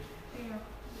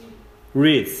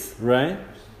 Reads, right?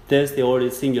 That's the only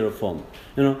singular form.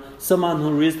 Someone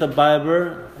who reads the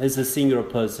Bible is a singular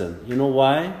person. You know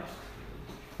why?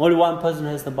 Only one person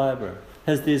has the Bible,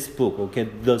 has this book, okay,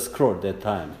 the scroll at that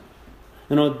time.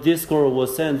 This scroll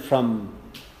was sent from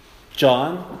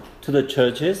John to the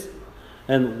churches,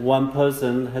 and one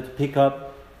person had to pick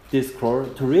up this scroll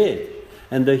to read.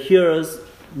 And the hearers,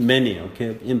 many,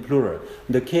 okay, in plural.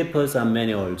 The keepers are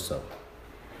many also.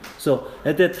 So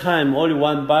at that time, only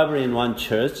one Bible in one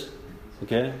church,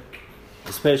 okay?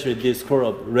 especially this scroll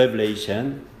of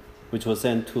Revelation, which was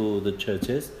sent to the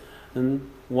churches, and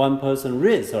one person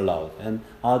reads aloud and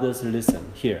others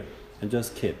listen, hear, and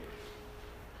just keep.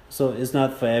 So it's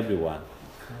not for everyone.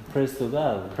 Praise to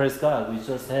God. Praise God. We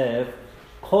just have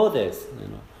codex,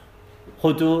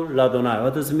 Hodu Ladonai.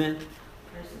 What does it mean?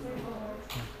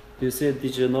 You see,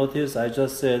 did you notice? I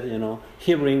just said,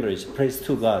 Hebrew English, praise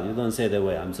to God. You don't say that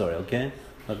way, I'm sorry, okay?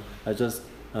 But I just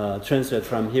translate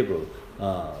from Hebrew.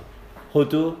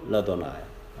 Hodu Ladonai.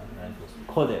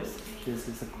 Codex. This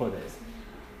is a codex.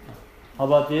 How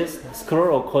about this?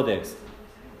 Scroll or codex?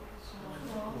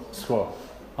 Scroll.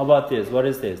 How about this? What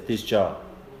is this? This jar.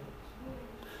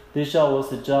 This jar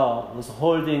was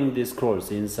holding the scrolls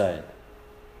inside,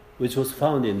 which was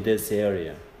found in this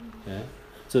area. Okay?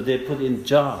 So they put in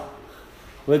jar.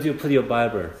 Where do you put your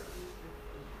Bible?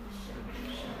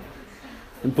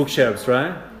 In bookshelves,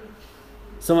 right?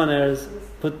 Someone else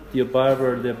put the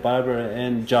Bible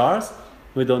in jars.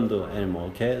 We don't do anymore,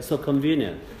 okay? So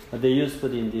convenient. But they used to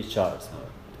put in these jars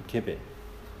to keep it.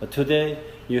 But today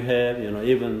you have,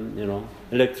 even,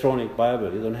 electronic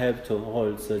Bible. You don't have to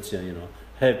hold such a,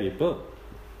 heavy book.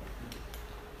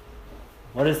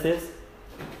 What is this?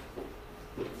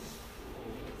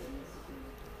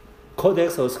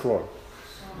 Codex or scroll?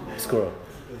 Scroll.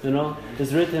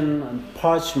 It's written on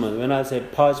parchment. When I say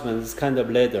parchment, it's kind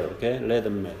of leather, okay? Leather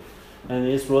made. And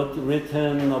it's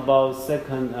written about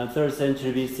 3rd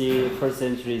century BC, 1st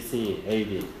century CE,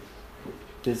 AD.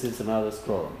 This is another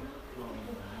scroll.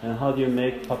 And how do you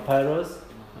make papyrus?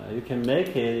 You can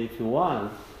make it if you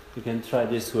want. You can try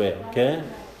this way, okay?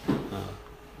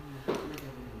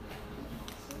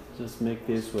 Just make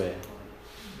this way.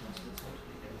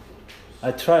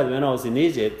 I tried when I was in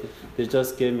Egypt. They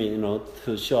just gave me,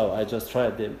 to show. I just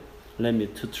tried them. Let me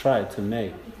to try to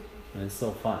make. And it's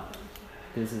so fun.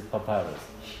 This is papyrus.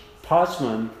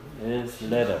 Parchment is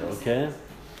leather, okay?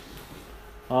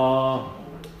 Of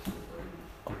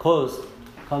course,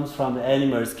 comes from the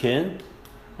animal skin,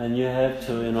 and you have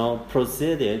to,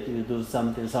 proceed it. You do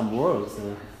some works,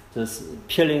 just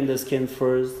peeling the skin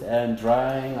first and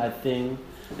drying, I think,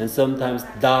 and sometimes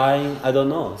dyeing. I don't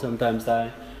know. Sometimes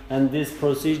dyeing. And this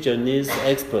procedure needs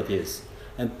expertise.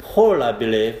 And Paul, I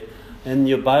believe, in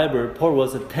your Bible, Paul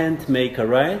was a tent maker,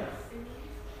 right?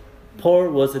 Paul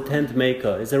was a tent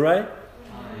maker, is that right?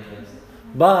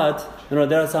 But,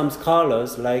 there are some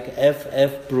scholars like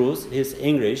F. Bruce, he's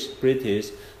English,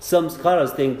 British. Some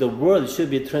scholars think the word should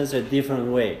be translated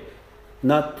different way.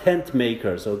 Not tent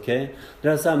makers, okay?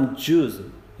 There are some Jews,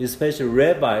 especially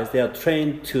rabbis, they are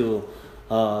trained to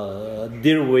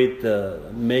deal with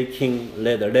making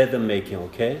leather making,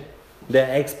 okay? They're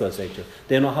experts, actually.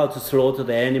 They know how to slaughter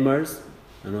the animals,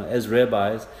 as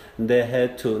rabbis. And they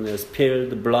had to spill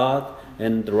the blood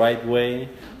in the right way,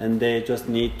 and they just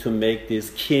need to make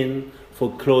this skin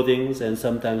for clothing and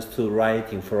sometimes for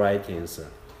writings.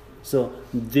 So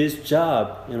this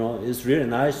job, is really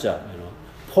nice job,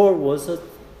 Paul was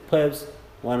perhaps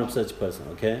one of such person,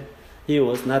 okay? He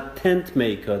was not tent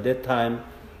maker at that time.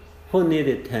 Who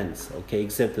needed tents, okay,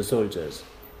 except the soldiers?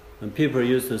 And people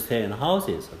used to stay in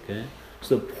houses, okay?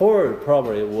 So Paul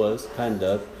probably was kind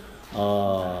of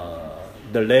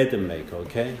the leather maker,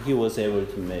 okay? He was able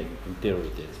to make and deal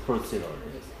with this, proceed on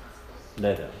this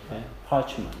leather, okay?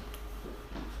 Parchment.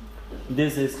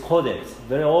 This is codex,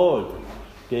 very old.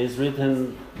 Okay, it's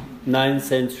written 9th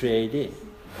century AD.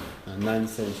 9th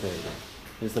century AD.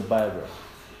 It's the Bible.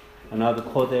 Another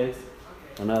codex.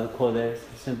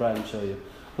 Simple, I'm show you.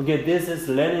 Okay, this is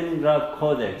Leningrad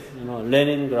Codex.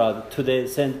 Leningrad, today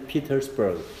St.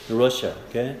 Petersburg, Russia,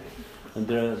 okay? And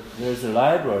there's a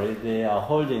library, they are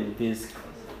holding this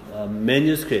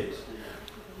manuscript,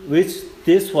 which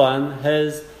this one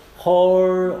has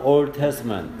whole Old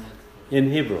Testament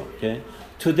in Hebrew, okay?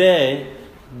 Today,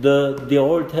 the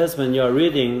Old Testament you are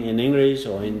reading in English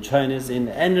or in Chinese, in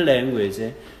any language,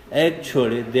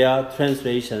 actually they are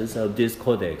translations of this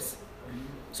codex.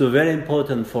 So very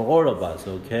important for all of us,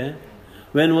 okay?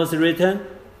 When was it written?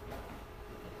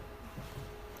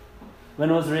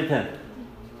 When was it written?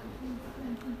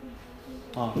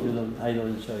 Oh, I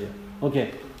don't show you.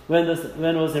 Okay, when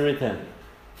was it written?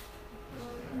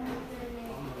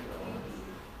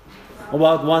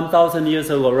 About 1,000 years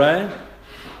ago, right?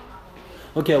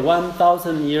 Okay,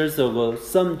 1,000 years ago,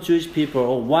 some Jewish people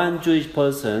or one Jewish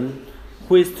person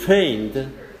who is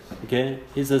trained, okay,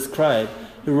 he's a scribe,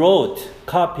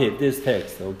 copied this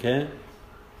text, okay?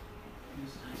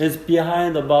 It's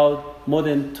behind about more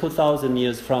than 2,000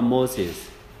 years from Moses.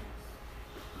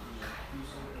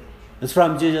 It's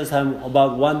from Jesus' time,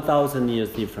 about 1,000 years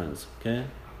difference, okay?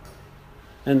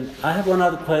 And I have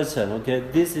another question, okay?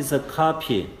 This is a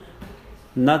copy.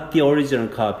 not the original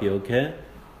copy, okay?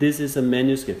 This is a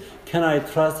manuscript. Can I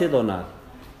trust it or not?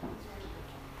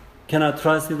 Can I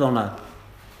trust it or not?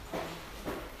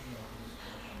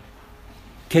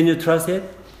 Can you trust it?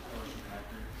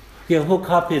 Okay, who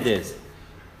copied this?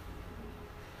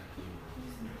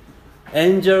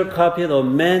 Angel copied or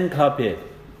man copied?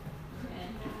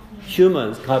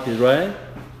 Humans copied, right?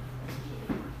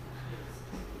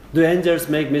 Do angels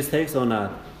make mistakes or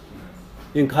not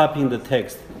in copying the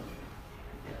text?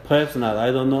 Perhaps not,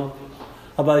 I don't know.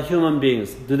 How about human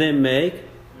beings? Do they make?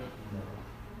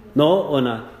 No or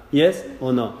not? Yes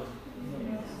or no?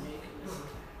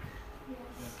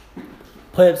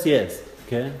 Perhaps yes.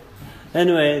 Okay.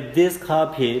 Anyway, this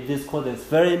copy, this codex is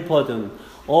very important.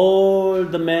 All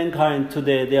the mankind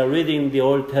today, they are reading the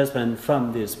Old Testament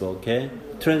from this book, okay?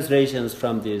 Translations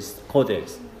from this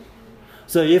codex.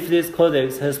 So if this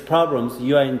codex has problems,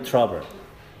 you are in trouble.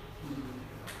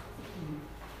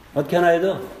 What can I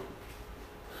do?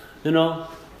 You know,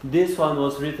 this one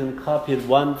was written, copied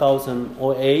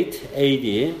 1008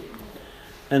 AD,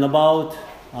 and about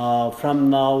from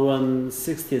now on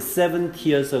 70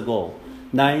 years ago,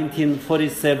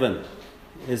 1947.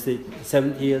 Is it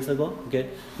 70 years ago? Okay,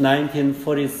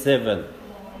 1947.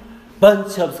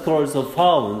 Bunch of scrolls are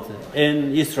found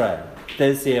in Israel,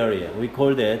 Dead Sea area. We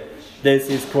call that Dead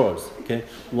Sea Scrolls. Okay,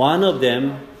 one of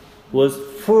them was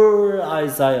full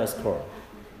Isaiah scroll.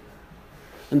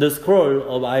 And the scroll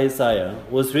of Isaiah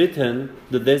was written,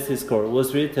 the Dead Sea Scroll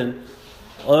was written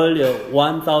earlier,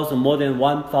 more than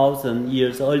 1,000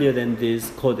 years earlier than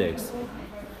this codex.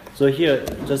 So here,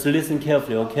 just listen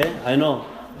carefully, okay? I know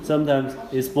sometimes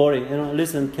it's boring.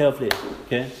 Listen carefully,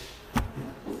 okay?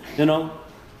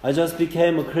 I just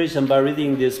became a Christian by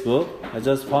reading this book. I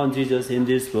just found Jesus in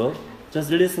this book.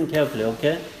 Just listen carefully,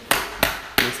 okay?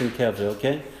 Listen carefully,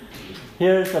 okay?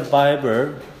 Here's the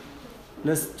Bible.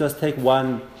 Let's just take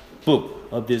one book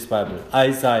of this Bible,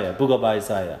 Isaiah, book of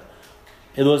Isaiah.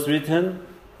 It was written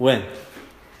when?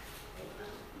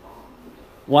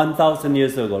 1,000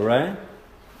 years ago, right?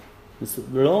 It's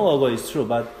long ago, it's true,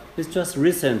 but it's just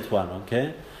recent one,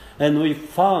 okay? And we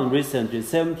found recently,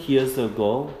 70 years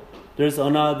ago, there's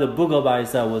another book of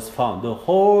Isaiah was found. The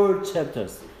whole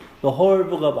chapters, the whole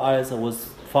book of Isaiah was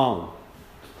found.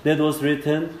 That was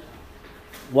written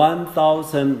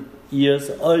 1,000 years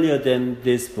earlier than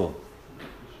this book.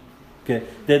 Okay,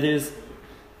 that is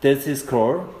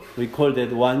scroll. We call that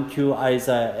 1Q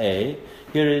Isaiah A.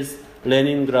 Here is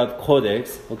Leningrad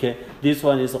Codex. Okay, this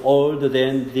one is older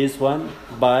than this one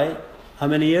by how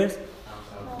many years?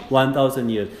 1,000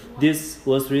 years. This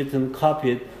was written,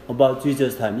 copied about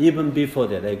Jesus' time, even before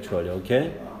that actually,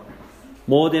 okay?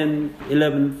 More than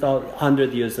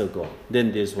 1,100 years ago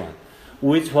than this one.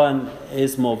 Which one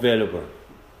is more valuable?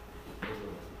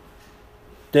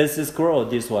 This is scroll,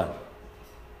 this one.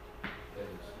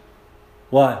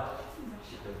 Why?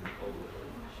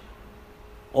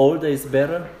 Older is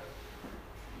better?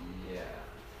 Yeah.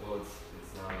 Well,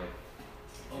 it's not like...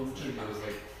 It was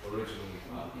like originally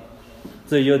copied.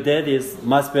 So your dad is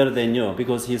much better than you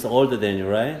because he's older than you,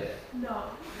 right?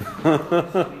 Yeah.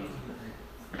 No.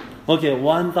 Okay,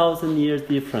 1,000 years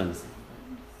difference.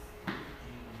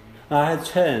 I had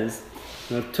chance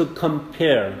to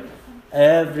compare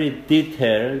every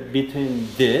detail between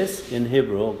this in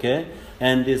Hebrew, okay,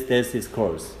 and this Dead Sea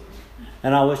Scrolls.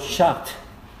 And I was shocked.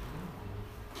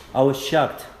 I was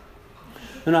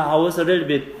a little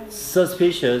bit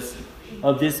suspicious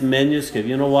of this manuscript.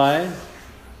 You know why?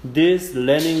 This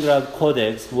Leningrad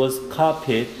Codex was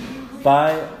copied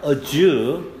by a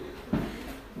Jew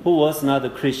who was not a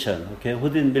Christian, okay, who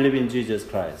didn't believe in Jesus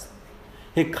Christ.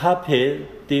 He copied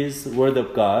this Word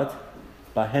of God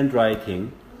by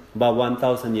handwriting about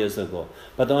 1,000 years ago.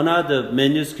 But another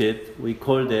manuscript, we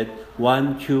called it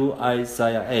 1Q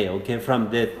Isaiah A, okay, from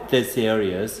these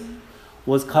areas,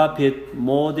 was copied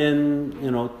more than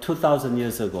 2,000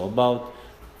 years ago, about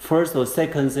 1st or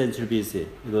 2nd century BC.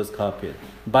 It was copied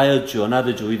by a Jew,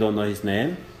 another Jew, we don't know his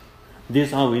name.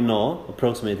 This one we know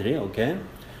approximately, okay,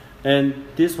 and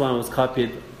this one was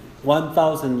copied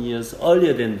 1,000 years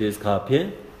earlier than this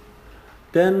copy.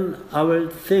 Then I will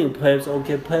think perhaps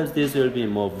this will be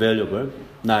more valuable,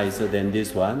 nicer than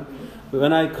this one. But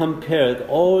when I compared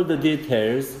all the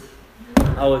details,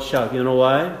 I was shocked. You know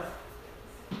why?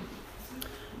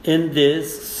 In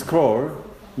this scroll,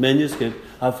 manuscript,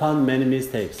 I found many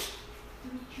mistakes.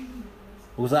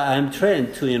 Because I am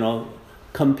trained to,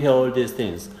 compare all these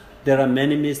things. There are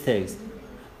many mistakes,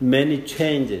 many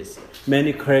changes,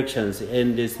 many corrections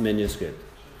in this manuscript.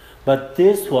 But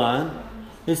this one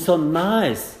is so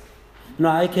nice.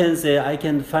 I can say I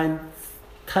can find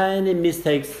tiny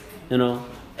mistakes,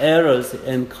 errors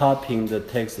in copying the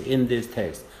text in this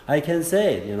text. I can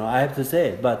say it, I have to say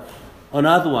it. But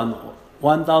another one,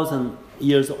 1,000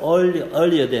 years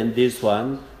earlier than this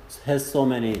one, has so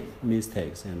many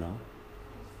mistakes,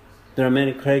 There are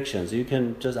many corrections.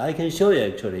 I can show you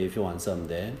actually if you want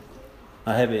someday.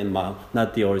 I have it in my,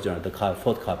 not the original, the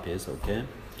photocopies, okay?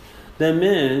 That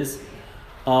means,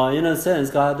 in a sense,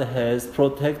 God has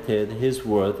protected His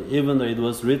word, even though it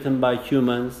was written by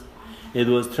humans, it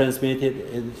was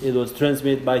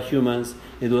transmitted by humans,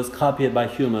 it was copied by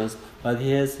humans, but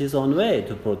He has His own way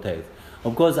to protect.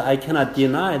 Of course, I cannot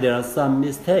deny there are some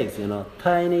mistakes,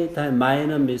 tiny,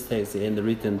 minor mistakes in the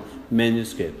written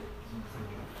manuscript.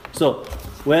 So,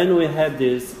 when we have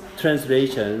these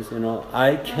translations,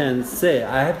 I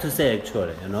have to say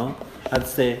actually, I'd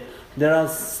say there are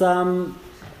some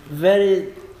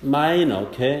very minor,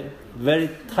 very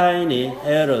tiny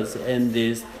errors in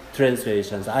these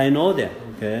translations. I know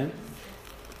them,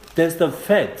 That's the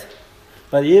fact.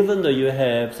 But even though you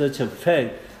have such a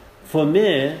fact, for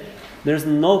me, there's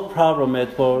no problem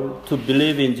at all to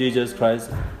believe in Jesus Christ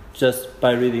just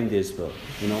by reading this book,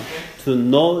 To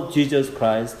know Jesus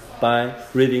Christ by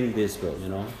reading this book,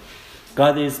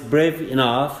 God is brave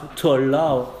enough to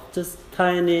allow just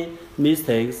tiny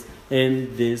mistakes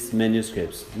in these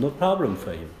manuscripts. No problem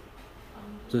for Him.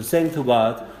 So thanks to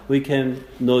God, we can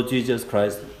know Jesus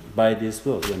Christ by this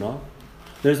book,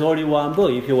 There's only one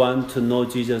book if you want to know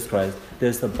Jesus Christ.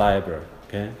 There's the Bible,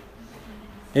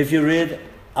 If you read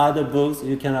other books,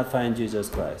 you cannot find Jesus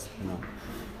Christ,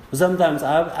 Sometimes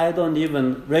I don't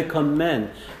even recommend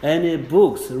any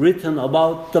books written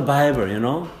about the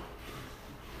Bible,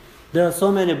 There are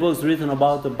so many books written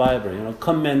about the Bible,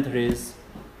 commentaries,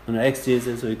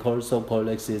 exegesis, we call so-called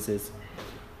exegesis.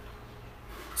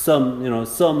 Some,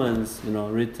 sermons,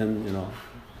 written,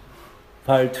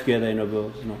 piled together in a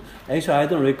book, Actually, I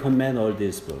don't recommend all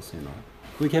these books,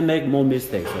 We can make more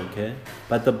mistakes,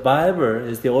 But the Bible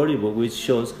is the only book which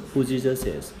shows who Jesus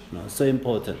is, So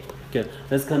important. Okay,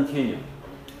 let's continue.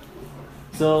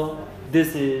 So,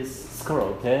 this is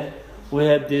scroll, We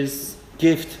have this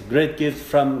gift, great gift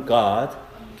from God,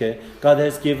 God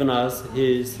has given us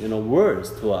His,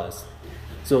 words to us.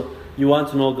 So, you want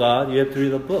to know God, you have to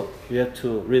read a book. You have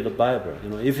to read the Bible.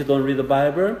 If you don't read the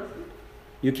Bible,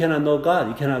 you cannot know God.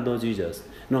 You cannot know Jesus.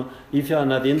 If you are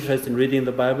not interested in reading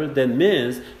the Bible, that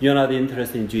means you're not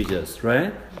interested in Jesus,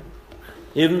 right?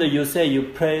 Even though you say you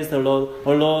praise the Lord,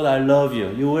 oh Lord, I love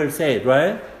you, you will say it,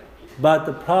 right? But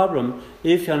the problem,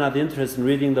 if you're not interested in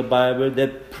reading the Bible,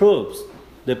 that proves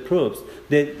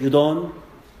that you don't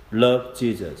love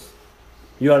Jesus.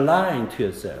 You are lying to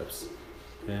yourselves.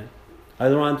 I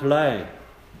don't want to lie.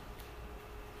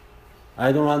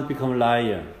 I don't want to become a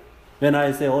liar. When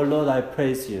I say, oh Lord, I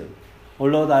praise you. Oh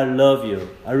Lord, I love you.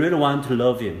 I really want to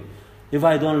love Him. If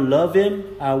I don't love Him,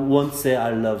 I won't say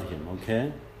I love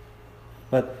Him,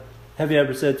 But have you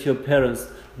ever said to your parents,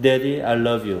 Daddy, I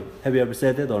love you? Have you ever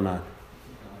said it or not?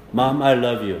 Mom, I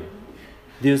love you.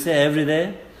 Do you say every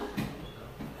day?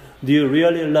 Do you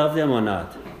really love them or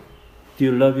not? Do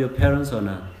you love your parents or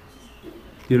not?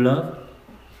 You love?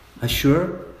 Are you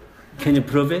sure? Can you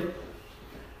prove it?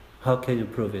 How can you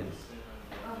prove it?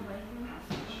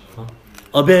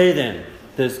 Obey them.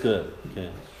 That's good.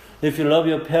 If you love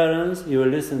your parents, you will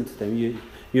listen to them.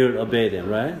 You'll obey them,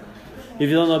 right? If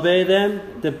you don't obey them,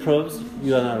 that proves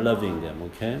you are not loving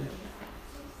them,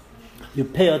 You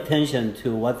pay attention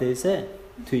to what they say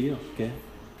to you,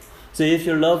 So if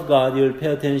you love God, you will pay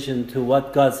attention to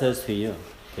what God says to you,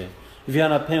 If you are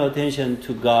not paying attention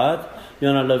to God, you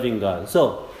are not loving God.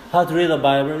 So, how to read the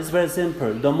Bible? It's very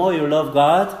simple. The more you love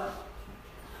God,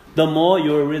 the more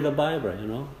you will read the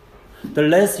Bible, The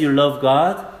less you love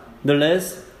God, the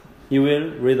less you will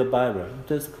read the Bible.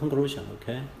 That's the conclusion,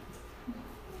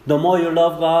 The more you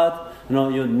love God,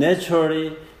 you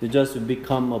naturally, you just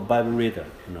become a Bible reader,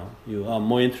 You are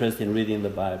more interested in reading the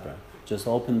Bible. Just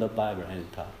open the Bible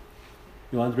anytime.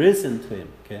 You want to listen to Him,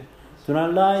 Do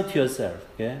not lie to yourself,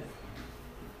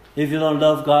 If you don't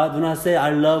love God, do not say,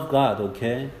 I love God,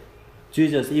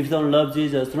 Jesus, if you don't love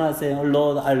Jesus, do not say, oh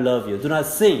Lord, I love you. Do not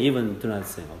sing, even do not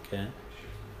sing,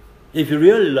 If you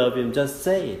really love Him, just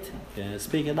say it,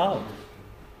 Speak it out.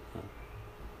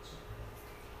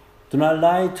 Do not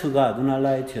lie to God. Do not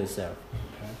lie to yourself.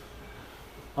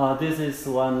 This is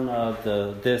one of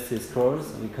the Dead Sea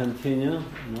Scrolls. We continue.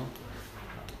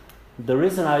 The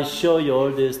reason I show you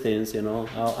all these things,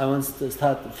 I want to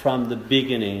start from the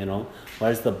beginning.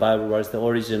 What is the Bible? What is the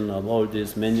origin of all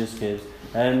these manuscripts?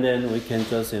 And then we can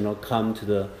just come to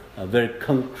the very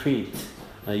concrete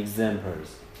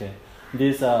examples.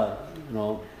 These are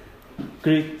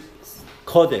Greek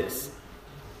codex.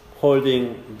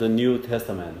 holding the New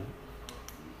Testament.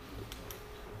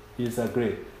 These are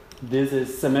Greek. This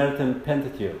is Samaritan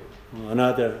Pentateuch,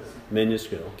 another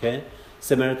manuscript, okay?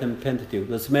 Samaritan Pentateuch.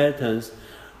 The Samaritans,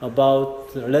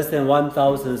 about less than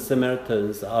 1,000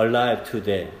 Samaritans are alive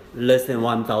today. Less than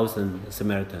 1,000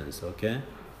 Samaritans, okay?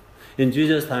 In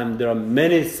Jesus' time, there are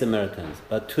many Samaritans,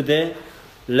 but today,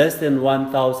 less than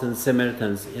 1,000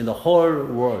 Samaritans in the whole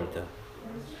world.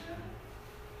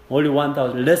 Only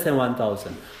 1,000, less than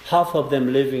 1,000. Half of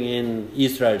them living in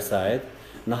Israel side,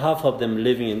 and half of them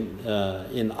living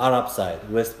in Arab side,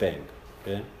 West Bank.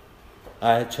 Okay?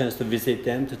 I had a chance to visit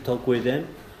them, to talk with them,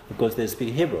 because they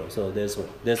speak Hebrew, so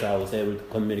that's how I was able to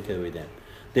communicate with them.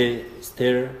 They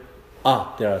still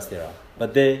are,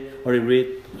 but they only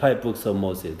read 5 books of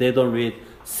Moses. They don't read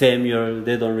Samuel,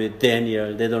 they don't read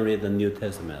Daniel, they don't read the New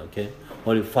Testament, okay?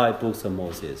 Only 5 books of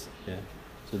Moses, okay?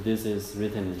 So this is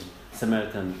written in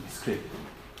Samaritan script.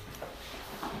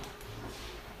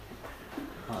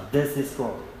 This is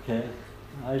scroll, okay?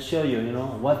 I'll show you,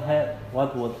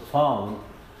 what was found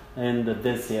in the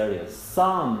Dead Sea area.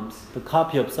 Psalms, the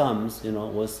copy of Psalms,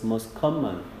 was most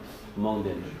common among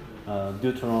them.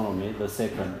 Deuteronomy, the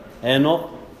second. Enoch,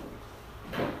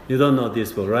 you don't know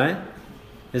this book, right?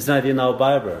 It's not in our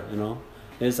Bible,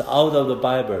 It's out of the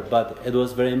Bible, but it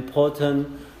was very important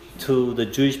to the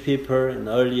Jewish people in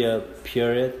the earlier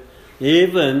period.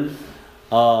 Even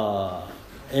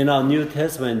in our New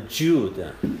Testament,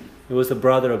 Jude, he was a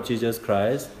brother of Jesus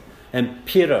Christ, and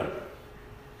Peter,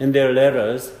 in their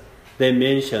letters, they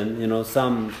mention,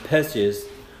 some passages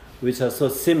which are so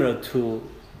similar to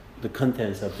the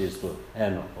contents of this book,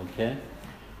 Enoch, okay?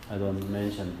 I don't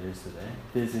mention this today.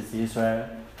 This is Israel,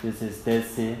 this is Dead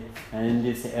Sea, and in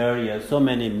this area, so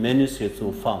many manuscripts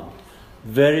were found.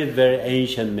 Very, very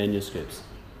ancient manuscripts.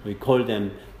 We call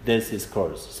them Dead Sea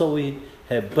Scrolls. So we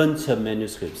have a bunch of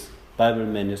manuscripts, Bible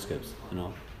manuscripts,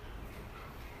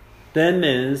 That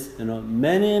means,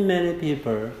 many, many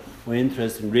people were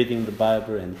interested in reading the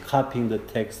Bible and copying the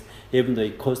text, even though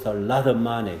it cost a lot of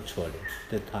money, actually, at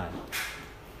that time.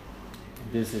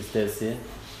 This is Dead Sea.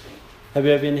 Have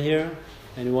you ever been here?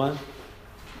 Anyone?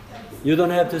 You don't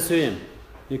have to swim.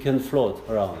 You can float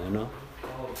around,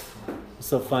 It's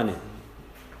so funny.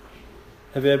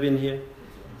 Have you ever been here?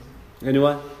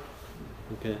 Anyone?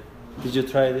 Okay. Did you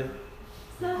try it?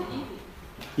 It's not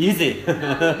easy. Easy.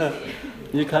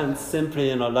 You can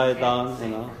simply, lie down,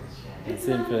 It's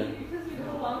simply. not easy because we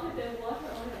don't want the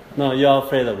water already. No, you're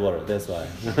afraid of water. That's why.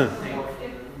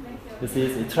 It's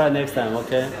easy. Try next time,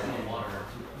 okay?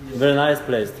 Very nice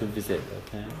place to visit,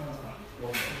 okay?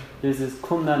 This is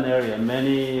Qumran area.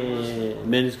 Many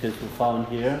manuscripts were found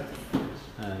here.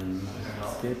 And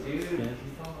skip. Yeah.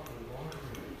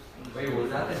 Wait, was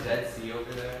that the Dead Sea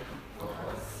over there?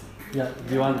 Yeah.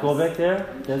 Do you want to go back there?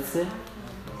 Dead Sea?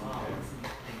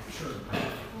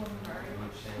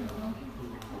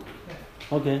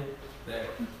 Okay. There.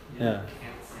 Yeah.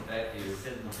 Thank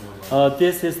you.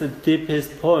 This is the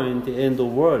deepest point in the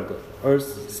world,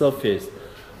 Earth's surface.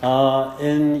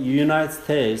 In United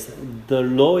States, the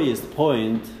lowest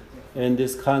point in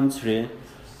this country,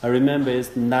 I remember,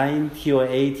 is 90 or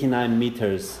 89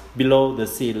 meters below the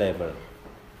sea level.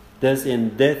 That's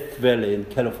in Death Valley in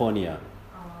California.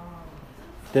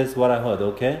 That's what I heard,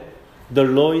 okay? The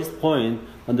lowest point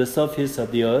on the surface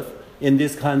of the earth in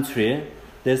this country,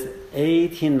 there's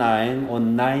 89 or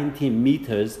 90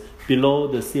 meters below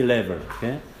the sea level,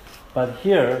 okay? But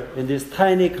here, in this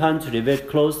tiny country, very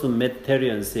close to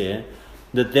Mediterranean Sea,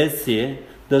 the Dead Sea,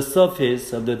 the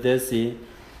surface of the Dead Sea,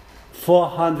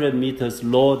 400 meters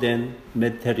lower than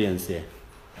Mediterranean Sea.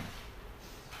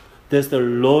 That's the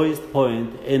lowest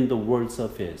point in the world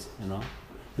surface,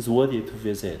 It's worthy to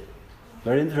visit.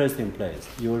 Very interesting place.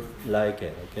 You will like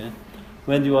it, okay?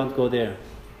 When do you want to go there?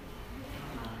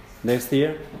 Next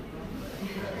year?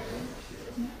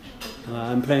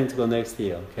 I'm planning to go next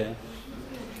year, okay?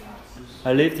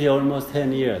 I lived here almost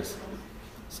 10 years,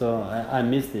 so I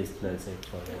miss this place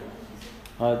actually.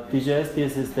 DJS,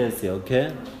 this is Dead Sea,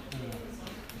 okay?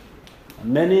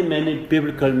 Many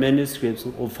biblical manuscripts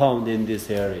were found in this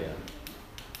area.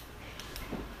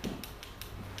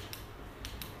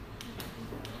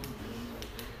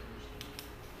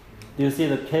 Do you see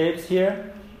the caves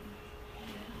here?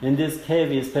 In this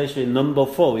cave, especially number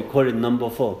 4, we call it number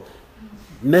 4.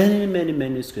 Many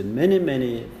manuscripts,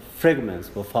 many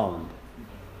fragments were found.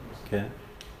 Okay?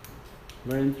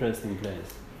 Very interesting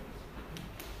place.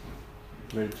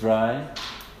 Very dry.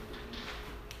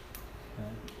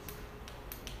 Okay.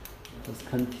 Just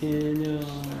continue.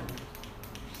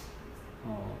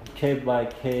 Cave by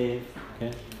cave.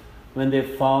 Okay? When they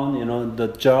found, the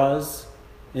jars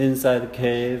inside the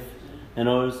cave, and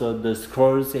also the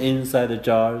scrolls inside the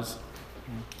jars.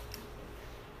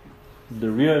 The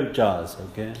real jars,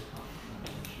 okay?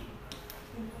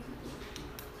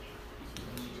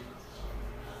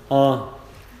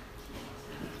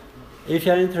 If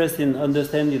you are interested in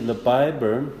understanding the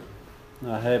Bible,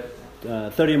 I have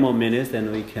 30 more minutes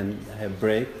and we can have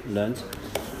break, lunch.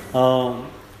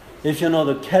 If you know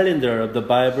the calendar of the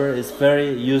Bible, it's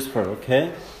very useful,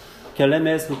 okay? Okay, let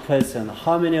me ask you a question.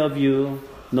 How many of you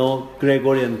know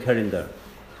Gregorian calendar?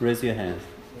 Raise your hands.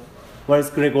 What is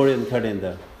Gregorian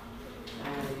calendar?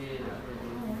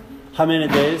 How many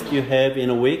days do you have in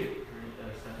a week?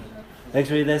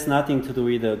 Actually, that's nothing to do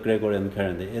with the Gregorian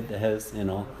calendar. It has,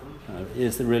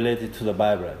 it's related to the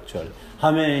Bible, actually.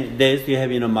 How many days do you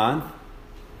have in a month?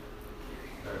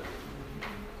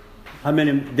 How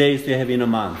many days do you have in a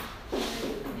month?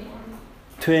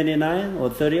 29 or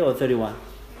 30 or 31?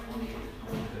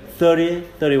 30,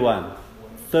 31.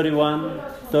 31,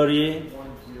 30,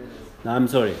 no, I'm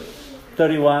sorry.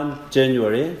 31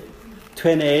 January,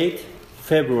 28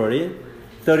 February,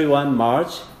 31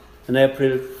 March, and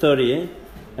April 30,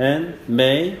 and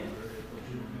May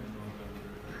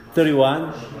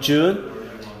 31, June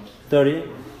 30,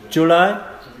 July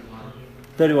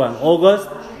 31, August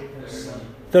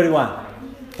 31,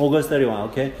 August 31,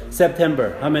 okay?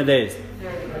 September, how many days?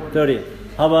 30.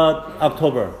 How about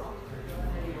October?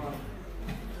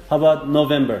 How about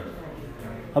November?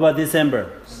 How about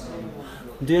December?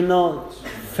 Do you know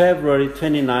February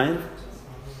 29th?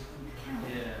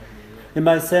 In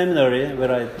my seminary,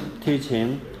 where I teach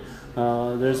him,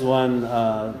 there's one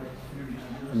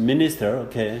minister,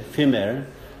 okay, female.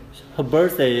 Her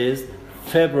birthday is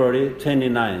February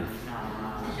 29th.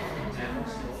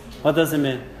 What does it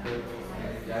mean?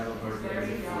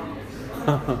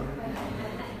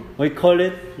 We call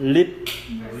it leap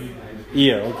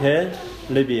year, okay?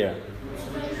 Leap year.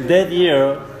 That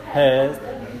year has,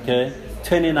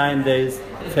 29 days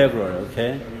February,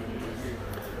 okay?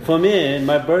 For me,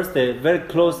 my birthday very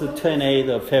close to 28th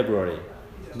of February,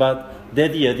 but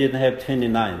that year didn't have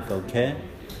 29th, okay?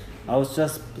 I was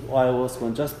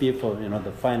born just before,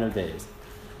 the final days.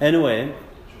 Anyway,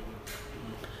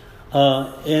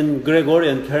 in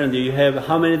Gregorian calendar, you have,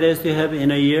 how many days do you have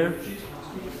in a year?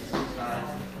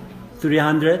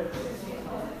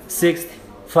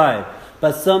 365.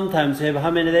 But sometimes you have,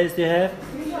 how many days do you have?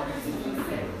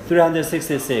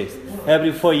 366.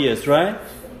 Every 4 years, right?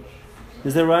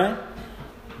 Is that right?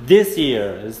 This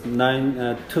year is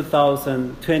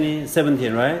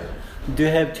 2017, right? Do you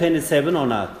have 27 or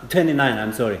not? 29,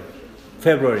 I'm sorry.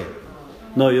 February.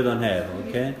 No, you don't have,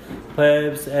 okay?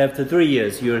 Perhaps after 3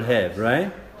 years you'll have,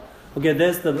 right? Okay,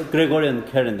 that's the Gregorian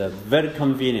calendar. Very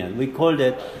convenient. We call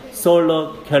it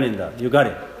solar calendar. You got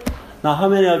it? Now, how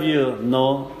many of you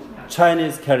know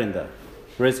Chinese calendar?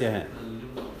 Raise your hand.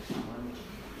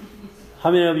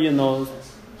 How many of you know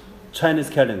Chinese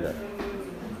calendar?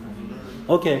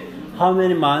 Okay, how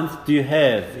many months do you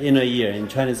have in a year in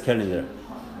Chinese calendar?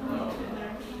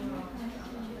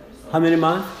 How many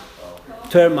months?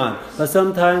 12 months. But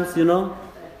sometimes,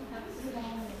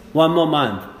 one more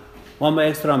month, one more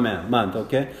extra month,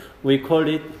 okay? We call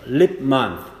it leap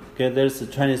month, okay? There's a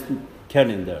Chinese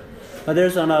calendar. But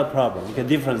there's another problem, okay?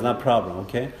 Difference, not problem,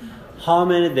 okay? How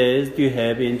many days do you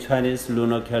have in Chinese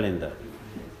lunar calendar?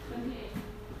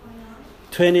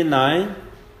 29,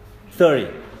 30.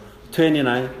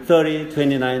 29, 30,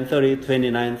 29, 30,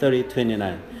 29, 30,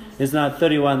 29. It's not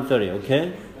 31, 30,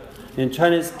 okay? In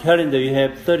Chinese calendar, you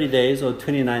have 30 days or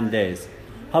 29 days.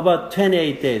 How about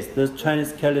 28 days? Does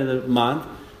Chinese calendar month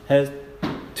has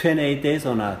 28 days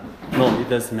or not? No, it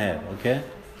doesn't have, okay?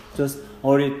 Just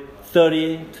only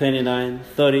 30, 29,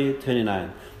 30,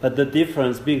 29. But the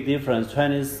difference, big difference,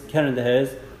 Chinese calendar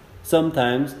has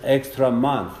sometimes extra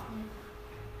month.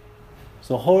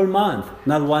 So whole month,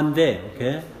 not one day,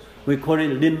 okay? We call it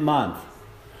leap month.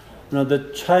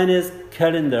 The Chinese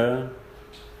calendar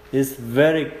is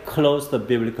very close to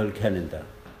biblical calendar.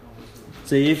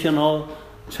 So if you know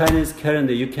Chinese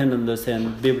calendar, you can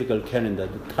understand biblical calendar,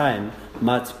 the time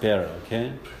much better,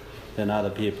 okay, than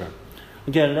other people.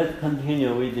 Okay, let's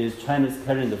continue with this Chinese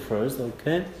calendar first,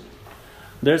 okay?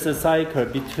 There's a cycle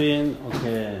between,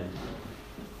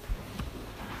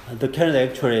 the calendar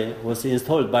actually was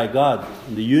installed by God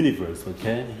in the universe,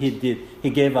 okay? He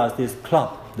gave us this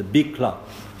clock, the big clock.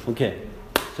 Okay,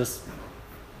 just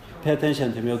pay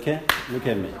attention to me, okay? Look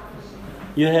at me.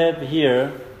 You have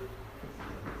here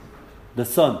the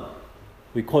sun.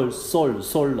 We call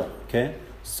solar, okay?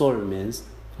 Sol means,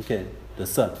 the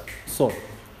sun, sol.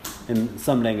 In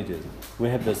some languages, we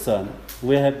have the sun.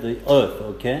 We have the earth,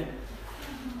 okay?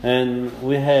 And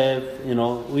we have,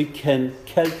 we can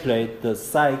calculate the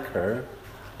cycle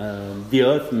the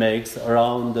Earth makes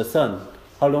around the sun.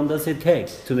 How long does it take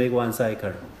to make one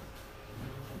cycle?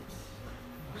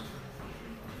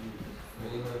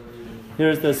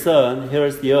 Here's the sun,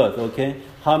 here's the Earth, okay?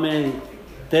 How many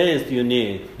days do you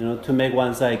need, to make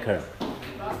one cycle?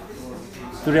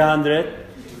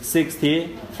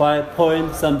 365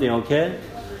 point something, okay?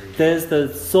 That's the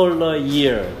solar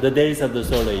year, the days of the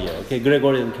solar year, okay?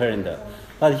 Gregorian calendar.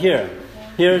 But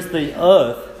here's the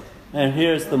Earth, and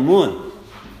here's the moon.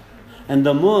 And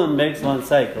the moon makes one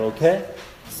cycle, okay?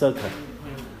 Circle.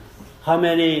 How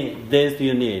many days do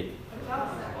you need?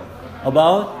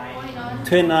 About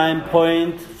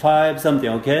 29.5 something,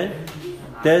 okay?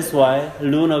 That's why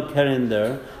lunar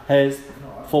calendar has,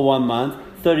 for 1 month,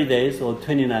 30 days or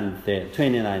 29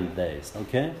 days,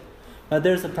 okay? But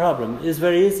there's a problem. It's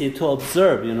very easy to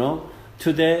observe,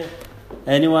 Today,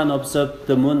 anyone observed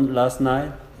the moon last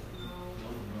night?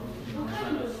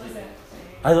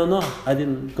 I don't know. I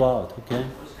didn't go out, okay?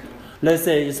 Let's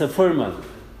say it's a full moon.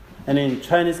 And in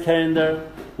Chinese calendar,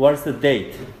 what's the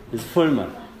date? It's full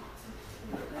moon.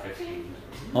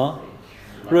 Huh?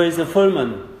 Roy, it's a full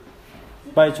moon.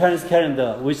 By Chinese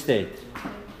calendar, which date?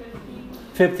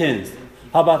 15th.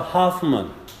 How about half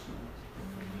moon?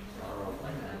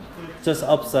 Just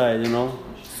upside,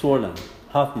 swollen.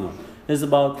 Half moon. It's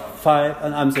about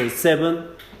 7,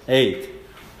 8.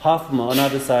 Half moon,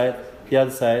 another side, the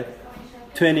other side,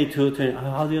 22, 20.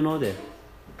 How do you know that?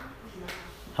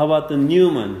 How about the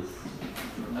new moon?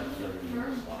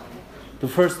 The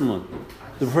first moon.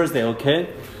 The first day, okay?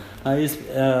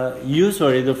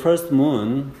 Usually the first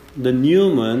moon, the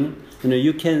new moon,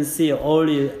 you can see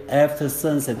only after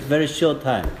sunset, very short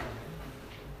time.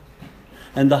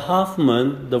 And the half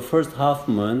moon, the first half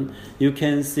moon, you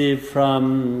can see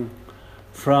from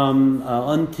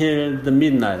until the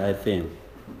midnight, I think.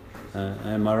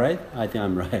 Am I right? I think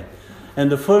I'm right.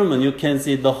 And the full moon, you can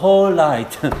see the whole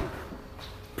light.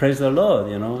 Praise the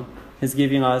Lord, He's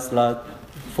giving us light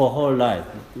for whole light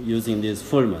using this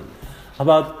full moon.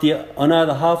 About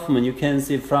another half moon, you can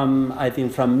see from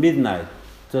midnight,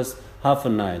 just half a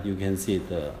night, you can see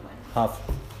the half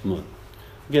moon.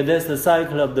 Okay, that's the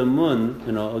cycle of the moon,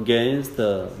 against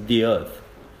the earth.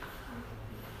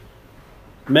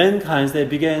 Mankind, they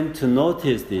began to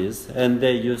notice this, and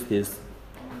they used this.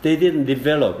 They didn't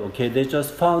develop, okay? They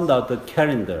just found out the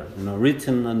calendar,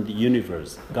 written on the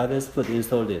universe. God has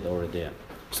installed it over there.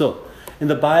 So, in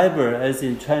the Bible, as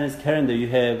in Chinese calendar, you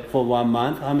have for 1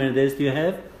 month, how many days do you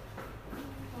have?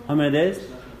 How many days?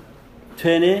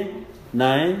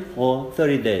 29 or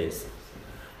 30 days.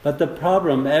 But the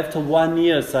problem, after 1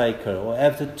 year cycle, or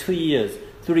after 2 years,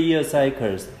 3 year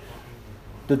cycles,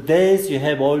 the days you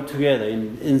have all together,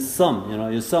 in sum,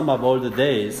 you sum up all the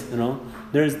days,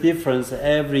 there's difference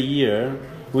every year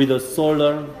with the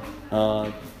solar,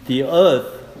 the earth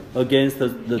against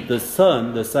the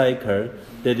sun, the cycle,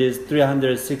 that is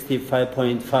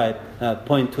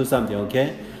 365.2 something,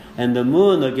 okay? And the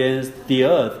moon against the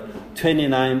earth,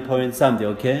 29 point something,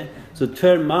 okay? So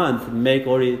 12 months make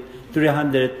only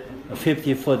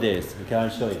 354 days. Okay, I'll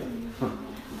show you.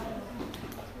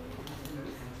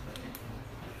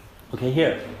 Okay,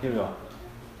 here we go.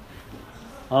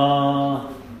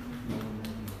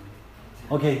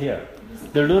 Okay, here.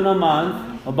 The lunar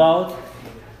month about,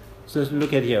 so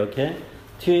look at here, okay?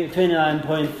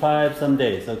 29.5 some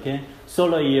days, okay?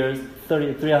 Solar years,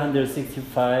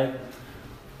 365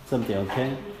 something,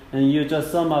 okay? And you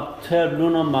just sum up 12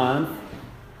 lunar months.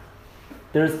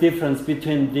 There's difference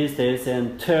between these days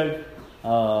and 12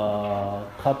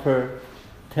 copper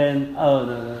 10,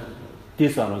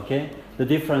 this one, okay? The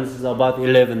difference is about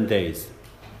 11 days.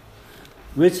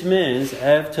 Which means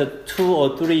after 2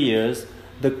 or 3 years,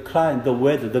 the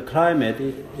weather, the climate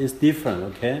is different,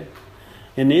 okay?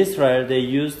 In Israel, they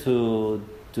used to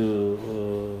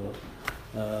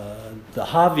the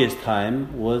harvest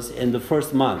time was in the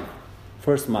first month.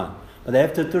 But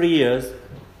after 3 years,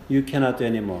 you cannot do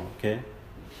anymore, okay?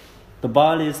 The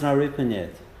barley is not ripened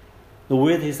yet. The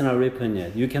wheat is not ripened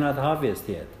yet. You cannot harvest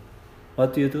yet.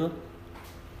 What do?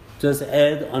 Just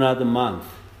add another month,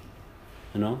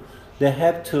 They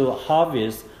have to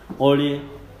harvest only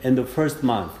in the first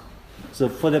month. So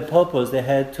for the purpose, they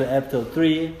had to, after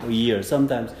 3 years,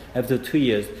 sometimes after 2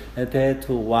 years, they had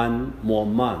to 1 more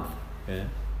month. Okay?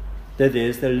 That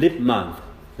is the leap month.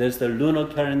 That's the lunar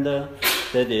calendar.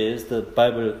 That is the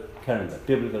Bible calendar,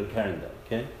 biblical calendar.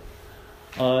 Okay.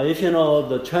 If you know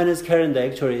the Chinese calendar,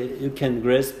 actually you can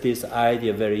grasp this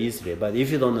idea very easily. But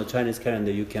if you don't know Chinese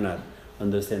calendar, you cannot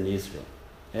understand Israel.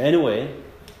 Anyway,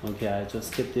 okay, I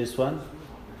just skip this one.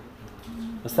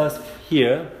 starts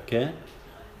here, okay?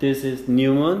 This is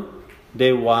new moon,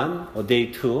 day 1 or day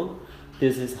 2.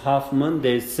 This is half moon,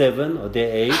 day 7 or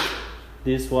day 8.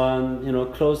 This one,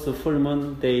 close to full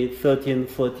moon, day 13,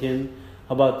 14.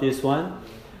 How about this one?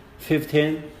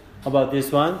 15. How about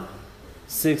this one?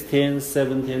 16,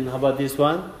 17. How about this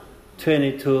one?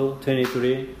 22,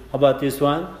 23. How about this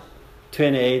one?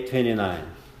 28, 29.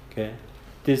 Okay?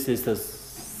 This is the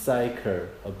cycle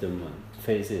of the moon,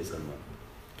 phases of the moon.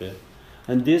 Okay?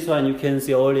 And this one you can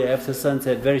see only after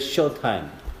sunset, very short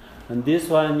time. And this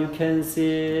one you can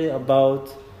see about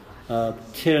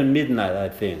till midnight, I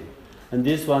think. And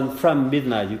this one from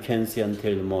midnight you can see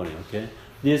until the morning. Okay?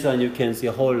 This one you can see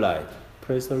whole light.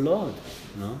 Praise the Lord.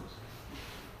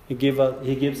 He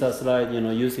gives us light,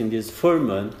 using this full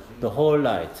moon, the whole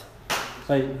light.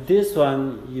 Like this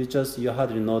one, you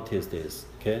hardly notice this.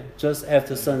 Okay? Just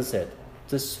after sunset,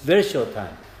 just very short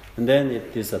time, and then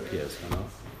it disappears.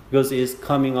 Because it's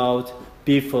coming out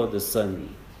before the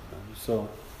sun, so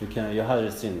you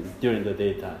hardly see it during the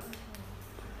daytime.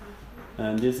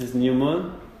 And this is new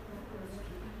moon.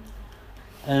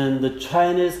 And the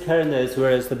Chinese calendar, as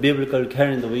well as the biblical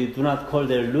calendar, we do not call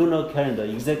the lunar calendar.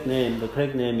 Exact name, the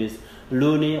correct name is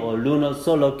Luni or lunar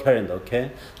solar calendar. Okay,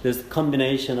 this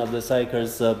combination of the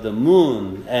cycles of the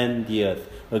moon and the earth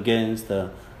against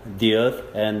the earth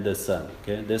and the sun.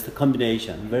 Okay, that's the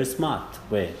combination. Very smart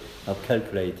way of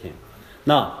calculating.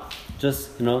 Now,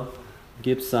 just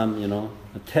give some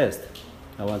a test.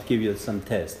 I want to give you some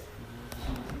test.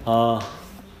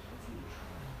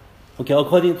 Okay,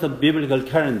 according to the biblical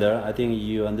calendar, I think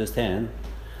you understand.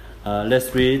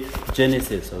 Let's read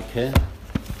Genesis, okay?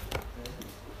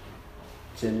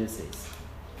 Genesis.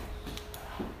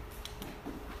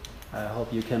 I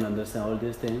hope you can understand all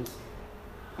these things.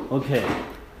 Okay.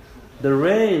 The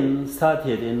rain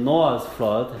started in Noah's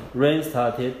flood. Rain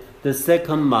started the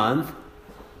second month,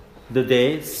 the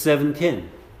day 17.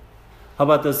 How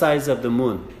about the size of the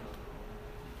moon?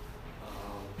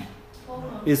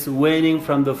 It's waning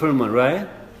from the full moon, right?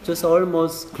 Just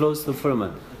almost close to full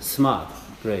moon. Smart.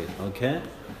 Great. Okay?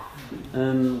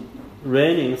 And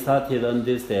raining started on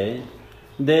this day.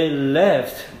 They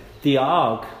left the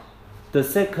ark the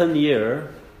second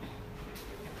year,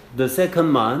 the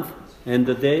second month, and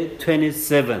the day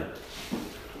 27.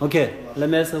 Okay, let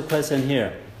me ask a question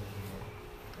here.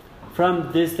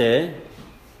 From this day,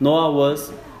 Noah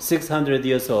was 600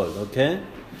 years old, okay?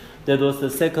 That was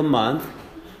the second month,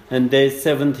 and day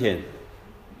 17.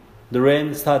 The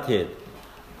rain started.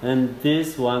 And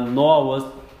this one, Noah was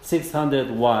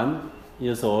 601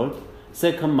 years old.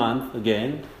 Second month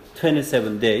again,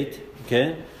 27 date,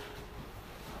 okay?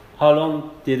 How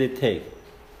long did it take?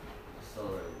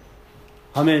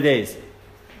 How many days?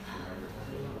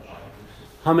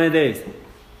 How many days?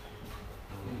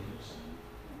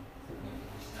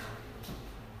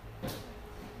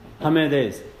 How many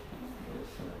days?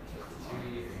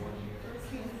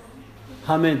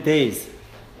 How many days?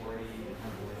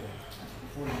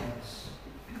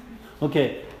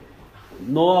 Okay.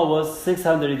 Noah was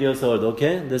 600 years old,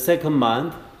 okay? The second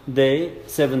month, day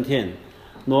 17.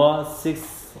 Noah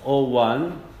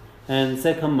 601, and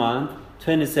second month,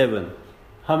 27.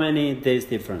 How many days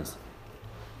difference?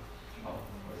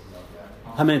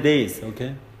 How many days,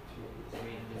 okay?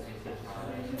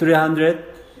 300?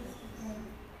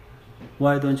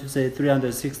 Why don't you say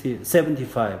 360,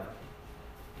 75?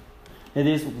 It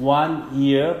is 1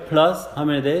 year plus how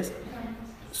many days?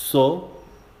 So,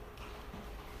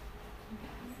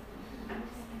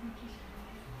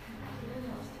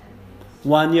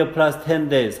 one year plus 10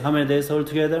 days. How many days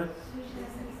altogether?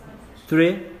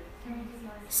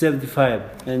 375.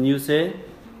 And you say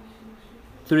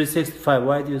 365.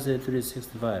 Why do you say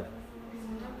 365?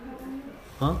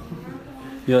 Huh?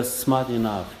 You are smart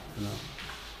enough.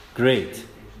 Great.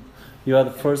 You are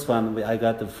the first one. I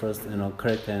got the first,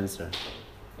 correct answer.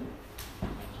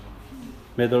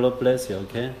 May the Lord bless you,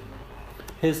 okay?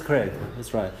 He's correct.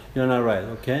 He's right. You're not right,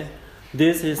 okay?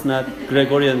 This is not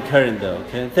Gregorian calendar,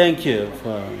 okay? Thank you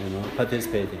for,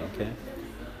 participating, okay?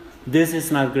 This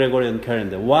is not Gregorian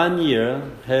calendar. 1 year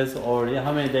has already,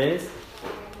 how many days?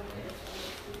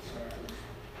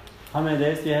 How many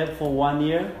days do you have for 1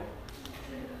 year?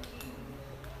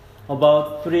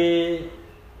 About 4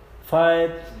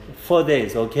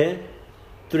 days, okay?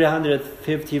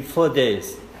 354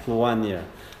 days for 1 year.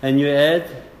 And you add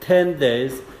 10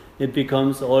 days, it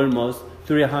becomes almost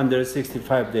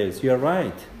 365 days. You're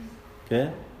right.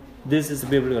 Okay? This is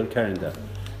biblical calendar.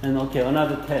 And okay,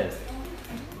 another test.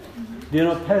 Do you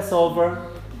know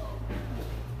Passover?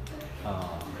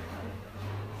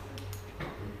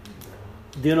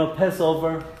 Do you know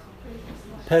Passover?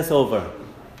 Passover.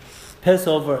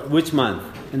 Passover, which month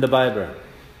in the Bible?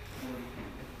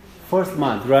 First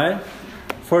month, right?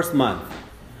 First month.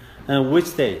 And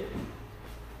which day?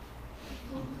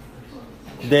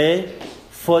 Day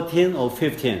 14 or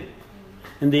 15.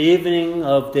 In the evening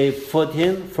of day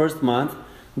 14, first month,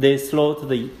 they slaughter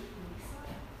the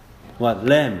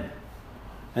lamb.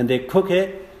 And they cook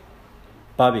it,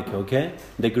 barbecue, okay?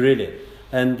 They grill it,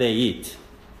 and they eat.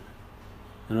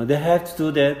 They have to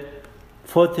do that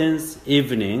 14th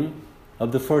evening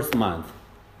of the first month.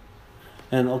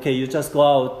 And okay, you just go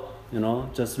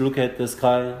out, just look at the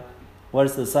sky. What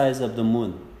is the size of the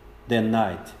moon that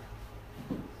night?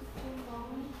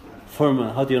 Full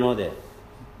moon. How do you know that?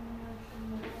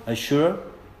 Are you sure?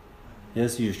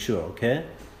 Yes, you're sure, okay?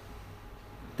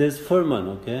 There's full moon,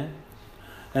 okay?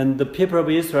 And the people of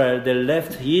Israel, they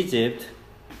left Egypt,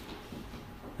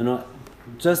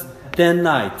 just that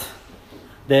night.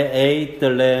 They ate the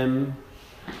lamb,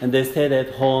 and they stayed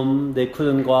at home. They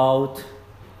couldn't go out.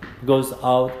 Goes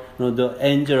the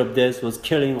angel of death was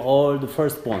killing all the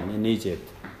firstborn in Egypt,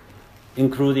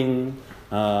 including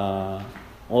all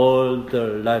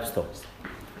the livestock.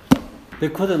 They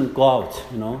couldn't go out,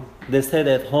 They stayed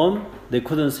at home. They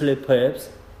couldn't sleep, perhaps.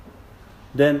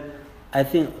 Then, I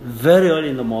think very early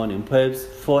in the morning, perhaps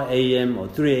 4 a.m. or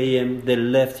 3 a.m., they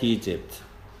left Egypt.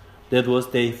 That was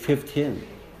day 15.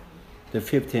 The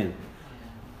 15th.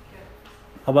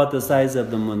 How about the size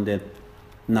of the moon that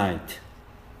night?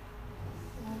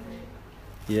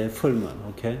 Yeah, full moon,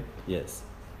 okay? Yes.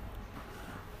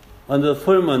 On the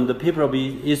full moon, the people of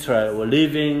Israel were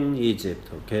leaving Egypt,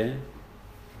 okay?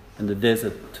 And the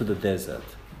desert, to the desert.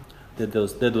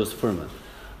 That was full moon.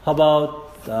 How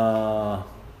about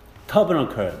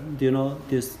tabernacle? Do you know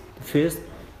this feast?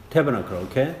 Tabernacle,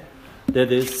 okay?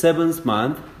 That is 7th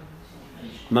month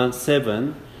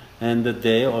 7, and the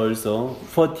day also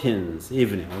 14th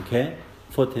evening, okay?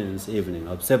 14th evening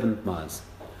of 7th month.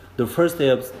 The first day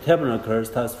of tabernacle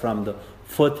starts from the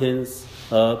 14th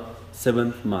of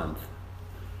 7th month.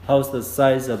 How's the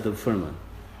size of the full moon?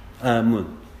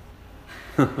 Moon.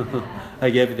 I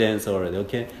gave the answer already,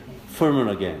 okay? Full moon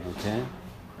again, okay?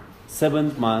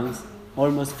 7th month,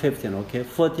 almost 15, okay?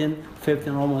 14,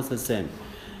 15, almost the same.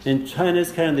 In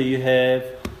Chinese calendar, you have,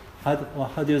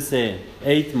 how do you say,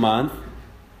 8th month,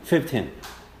 15.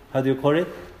 How do you call it?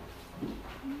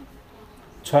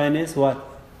 Chinese what?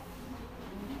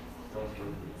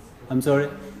 I'm sorry?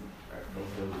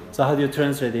 So how do you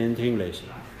translate it into English?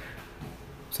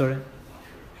 Sorry?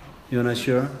 You're not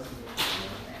sure?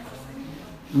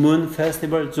 Moon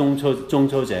festival,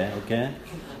 Zhongqiuji, okay?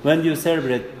 When you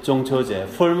celebrate Zhongqiuji,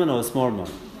 full moon or small moon?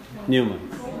 New moon.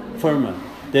 Full moon.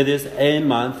 That is 8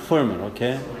 month full moon,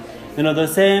 okay? The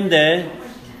same day,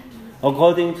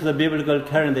 according to the biblical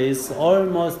calendar, is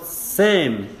almost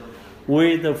same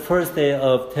with the first day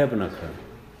of tabernacle.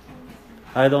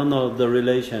 I don't know the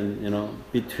relation,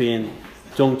 between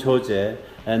Zhongqiuji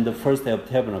and the first day of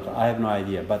tabernacle. I have no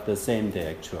idea, but the same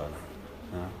day actually.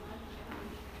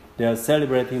 They are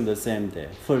celebrating the same day,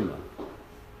 full moon.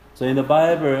 So in the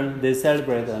Bible, they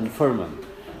celebrate on full moon.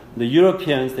 The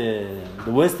Europeans,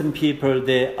 the Western people,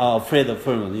 they are afraid of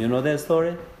full moon. You know that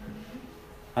story?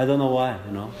 I don't know why,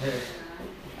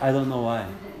 I don't know why.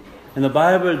 In the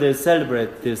Bible, they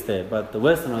celebrate this day, but the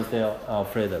Westerners, they are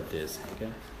afraid of this.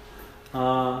 Okay?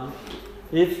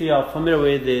 If you are familiar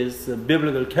with this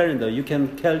biblical calendar, you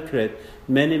can calculate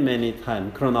many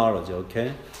times chronology,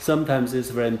 okay? Sometimes it's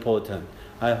very important.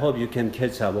 I hope you can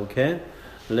catch up, okay?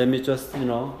 Let me just,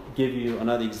 give you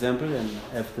another example, and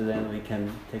after that we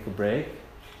can take a break.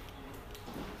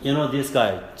 This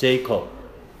guy, Jacob.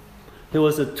 He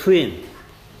was a twin.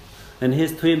 And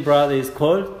his twin brother is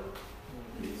called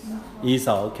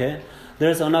Esau, okay?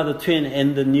 There's another twin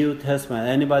in the New Testament.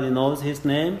 Anybody knows his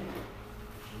name?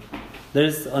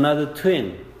 There's another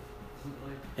twin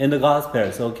in the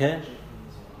Gospels, okay?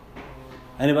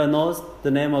 Anybody knows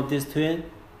the name of this twin?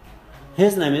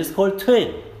 His name is called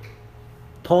twin.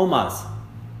 Thomas.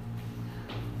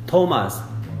 Thomas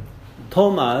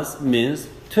means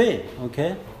twin,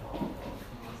 okay?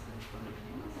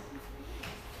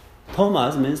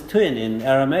 Thomas means twin in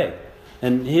Aramaic.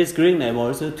 And his Greek name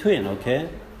also twin, okay?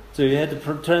 So you had to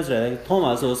translate, like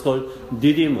Thomas was called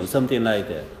Didymus, something like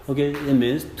that. Okay, it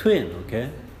means twin, okay?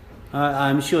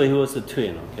 I'm sure he was a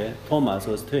twin, okay? Thomas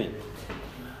was twin.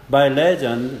 By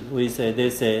legend, they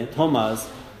say Thomas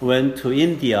went to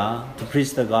India to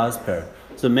preach the gospel.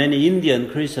 So many Indian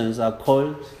Christians are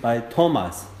called by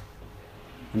Thomas.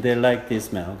 And they like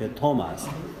this man, okay? Thomas.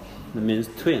 It means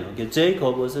twin, okay?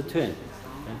 Jacob was a twin.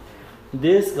 Okay?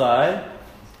 This guy,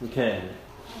 okay,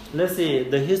 let's see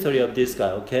the history of this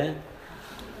guy, okay?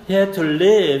 He had to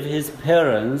leave his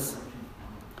parents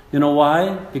You know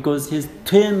why? Because his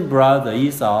twin brother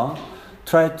Esau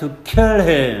tried to kill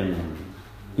him.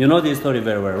 You know this story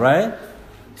very well, right?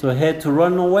 So he had to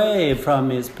run away from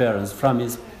his parents, from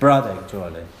his brother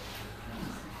actually.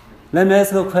 Let me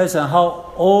ask you a question.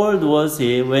 How old was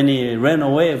he when he ran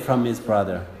away from his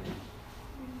brother?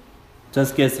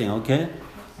 Just guessing, okay?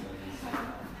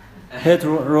 He had to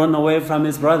run away from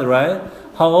his brother, right?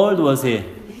 How old was he?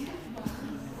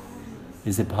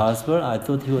 Is it possible? I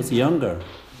thought he was younger.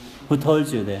 Who told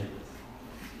you that?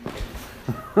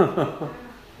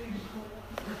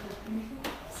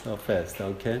 So fast,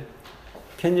 okay?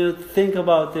 Can you think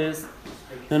about this?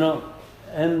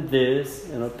 And this,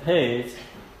 page,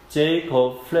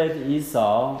 Jacob fled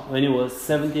Esau when he was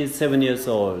 77 years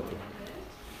old.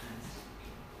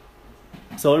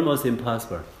 It's almost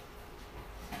impossible.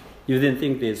 You didn't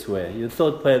think this way. You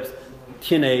thought perhaps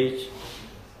teenage,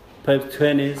 perhaps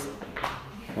 20s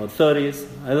or 30s.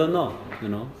 I don't know,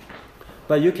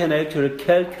 But you can actually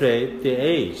calculate the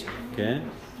age, okay?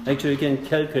 Actually, you can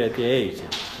calculate the age.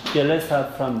 Okay, let's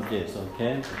start from this,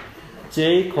 okay?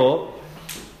 Jacob,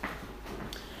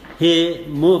 he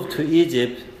moved to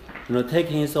Egypt,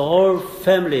 taking his whole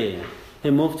family. He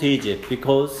moved to Egypt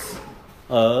because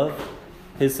of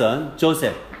his son,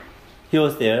 Joseph. He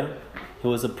was there. He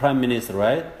was a prime minister,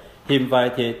 right? He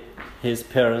invited his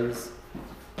parents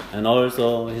and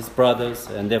also his brothers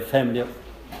and their family,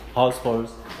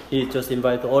 households. He just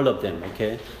invited all of them,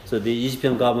 okay? So the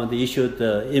Egyptian government issued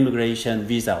the immigration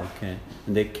visa, okay?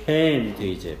 And they came to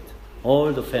Egypt,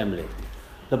 all the family.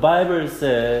 The Bible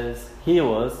says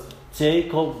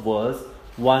Jacob was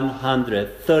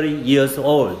 130 years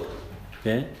old,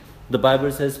 okay? The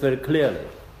Bible says very clearly.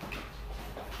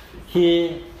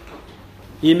 He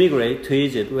immigrated to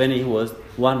Egypt when he was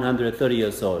 130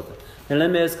 years old. And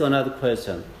let me ask another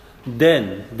question.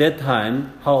 Then, that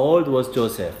time, how old was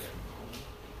Joseph?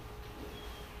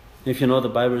 If you know the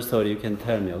Bible story, you can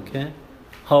tell me, okay?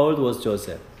 How old was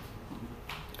Joseph?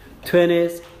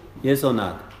 20s, yes or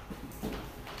not?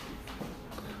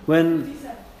 When?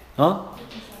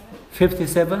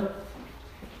 57?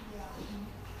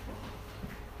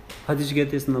 How did you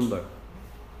get this number?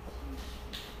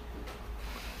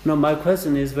 No, my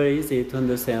question is very easy to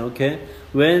understand, okay?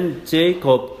 When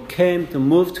Jacob came to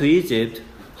move to Egypt,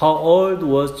 how old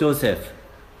was Joseph?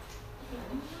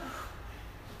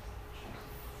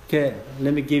 Okay,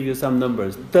 let me give you some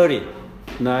numbers. 30,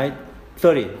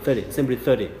 30, simply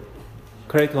 30.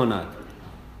 Correct or not?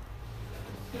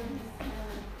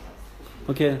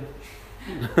 Okay.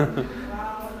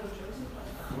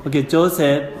 Okay,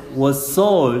 Joseph was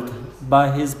sold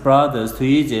by his brothers to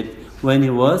Egypt when he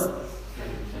was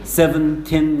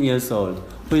 17 years old.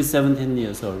 Who is 17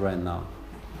 years old right now?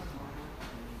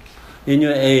 In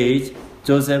your age,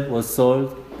 Joseph was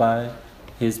sold by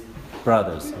his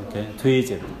brothers, okay, to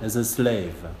Egypt as a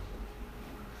slave.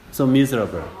 So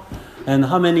miserable. And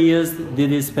how many years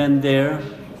did he spend there?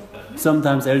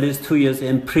 Sometimes at least 2 years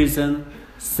in prison,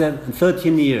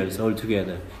 13 years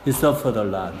altogether. He suffered a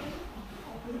lot.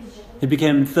 He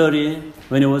became 30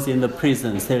 when he was in the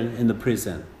prison, still in the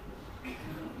prison.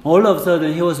 All of a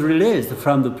sudden, he was released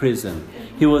from the prison.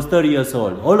 He was 30 years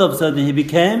old. All of a sudden, he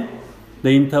became the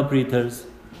interpreter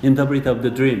of the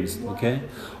dreams, okay?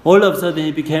 All of a sudden,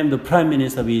 he became the prime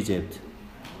minister of Egypt.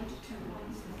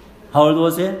 How old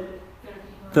was he?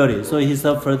 30. So he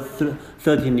suffered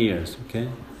 13 years, okay?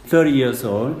 30 years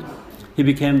old, he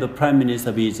became the prime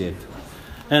minister of Egypt.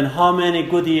 And how many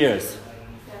good years?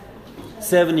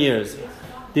 7 years.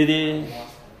 Did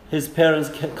his parents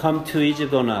come to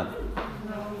Egypt or not?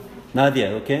 Not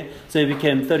yet, okay? So he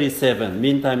became 37.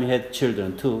 Meantime, he had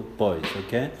children, 2 boys,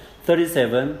 okay?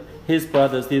 37, his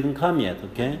brothers didn't come yet,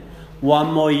 okay?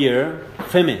 1 more year,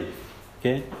 famine,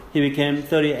 okay? He became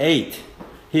 38.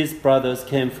 His brothers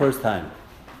came first time.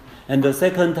 And the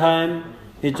second time,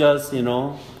 he just,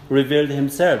 revealed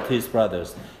himself to his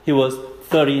brothers. He was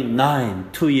 39,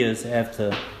 2 years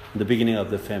after the beginning of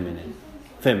the famine,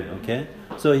 okay?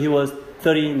 So he was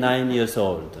 39 years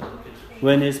old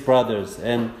when his brothers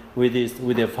and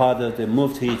with their father, they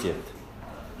moved to Egypt.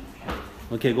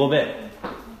 Okay, go back.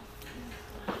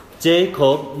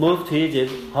 Jacob moved to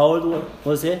Egypt. How old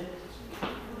was he?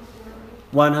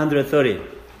 130.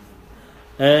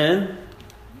 And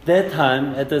that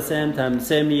time, at the same time,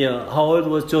 same year, how old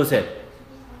was Joseph?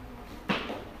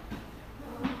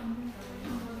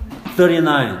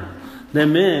 39. That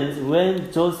means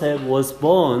when Joseph was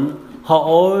born, how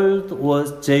old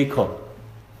was Jacob?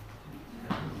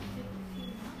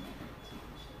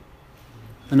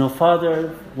 Father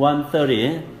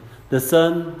 130, the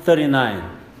son 39.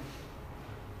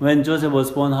 When Joseph was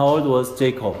born, how old was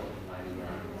Jacob?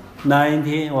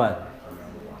 90 what?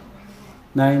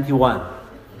 91.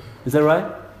 Is that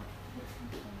right?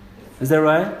 Is that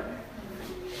right?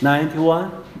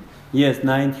 91? Yes,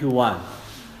 91.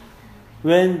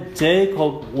 When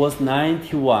Jacob was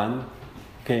 91,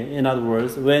 okay, in other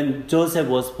words, when Joseph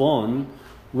was born,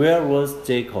 where was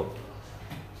Jacob?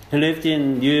 He lived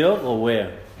in New York or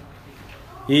where?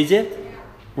 Egypt?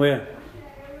 Where?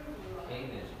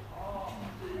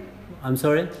 I'm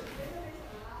sorry?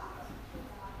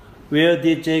 Where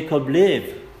did Jacob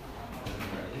live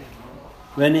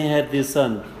when he had this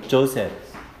son, Joseph?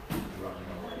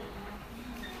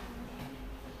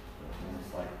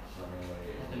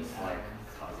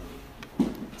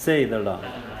 Say the law.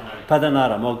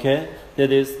 Padanaram, okay?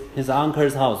 That is his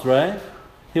uncle's house, right?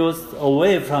 He was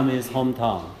away from his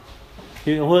hometown.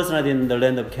 He was not in the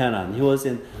land of Canaan. He was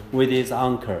with his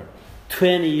uncle.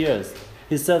 20 years.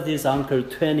 He served his uncle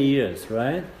 20 years,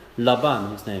 right?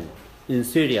 Laban, his name. In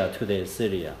Syria today,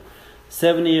 Syria.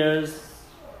 7 years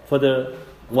for the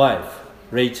wife,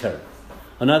 Rachel.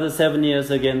 Another 7 years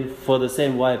again for the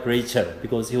same wife, Rachel,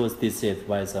 because he was deceived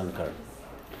by his uncle.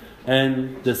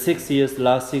 And the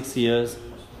last 6 years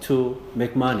to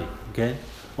make money, okay?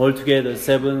 Altogether,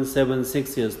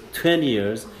 6 years, 20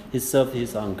 years, he served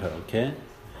his uncle, okay?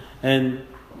 And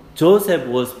Joseph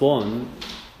was born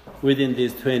within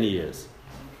these 20 years.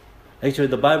 Actually,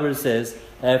 the Bible says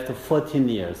after 14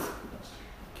 years,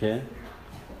 okay?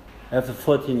 After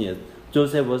 14 years.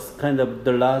 Joseph was kind of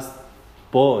the last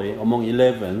boy among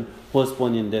 11 who was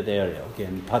born in that area, okay,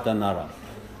 in Padanaram.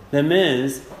 That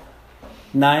means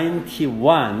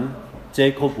 91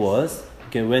 Jacob was,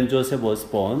 okay, when Joseph was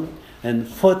born, and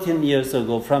 14 years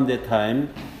ago from that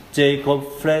time, Jacob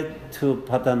fled to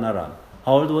Padanaram.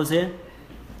 How old was he?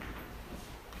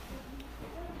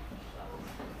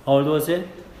 How old was he?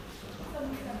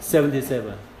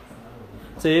 77.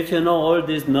 So if you know all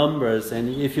these numbers and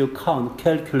if you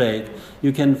calculate,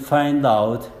 you can find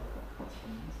out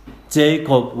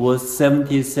Jacob was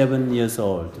 77 years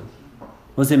old.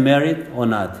 Was he married or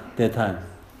not that time?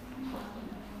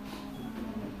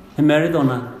 He married or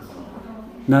not?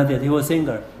 Not yet. He was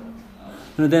single.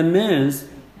 That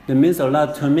means a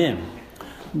lot to me.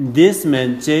 This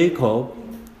man, Jacob,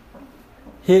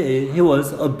 he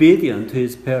was obedient to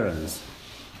his parents.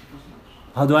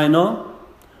 How do I know?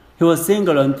 He was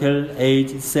single until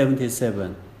age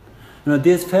 77.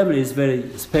 This family is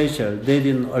very special. They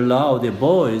didn't allow the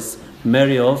boys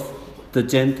marry off the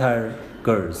Gentile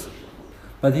girls.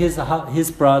 But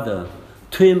his brother,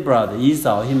 twin brother,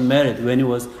 Esau, he married when he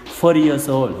was 40 years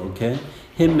old, okay?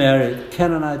 He married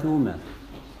Canaanite woman.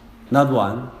 Not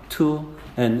one, two,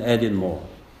 and added more,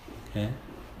 okay?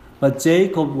 But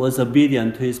Jacob was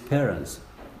obedient to his parents.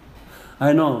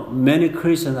 I know many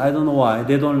Christians, I don't know why,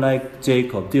 they don't like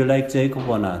Jacob. Do you like Jacob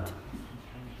or not?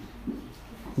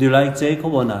 Do you like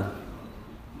Jacob or not?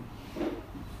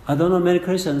 I don't know, many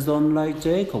Christians don't like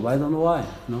Jacob. I don't know why.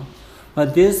 No?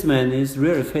 But this man is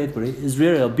really faithful. He's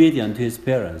really obedient to his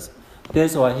parents.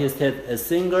 That's why he stayed a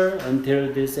single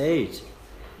until this age.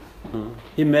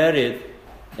 He married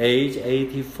age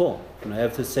 84,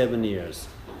 after 7 years.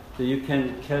 So you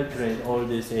can calculate all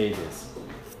these ages.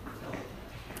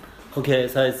 Okay,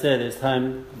 as I said, it's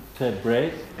time to have a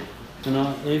break.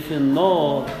 If you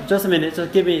know, just a minute,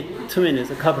 just give me 2 minutes,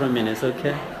 a couple of minutes,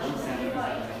 okay?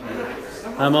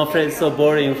 I'm afraid it's so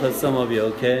boring for some of you,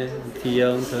 okay? Too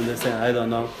young to understand, I don't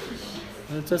know.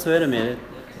 Just wait a minute.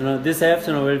 This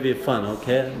afternoon will be fun,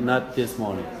 okay? Not this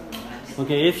morning.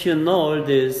 Okay, if you know all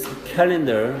this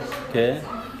calendar, okay,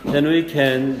 then we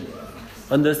can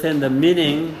understand the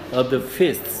meaning of the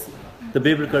feasts, the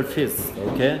biblical feasts,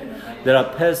 okay? There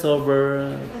are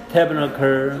Passover,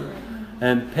 Tabernacle,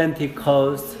 and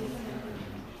Pentecost.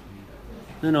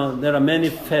 There are many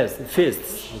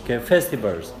feasts, okay,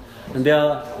 festivals. And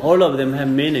all of them have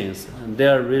meanings. And they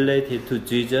are related to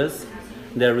Jesus.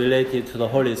 They are related to the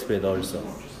Holy Spirit also.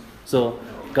 So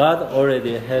God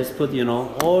already has put,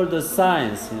 all the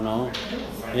signs,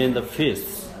 in the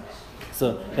feasts.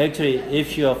 So actually,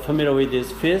 if you are familiar with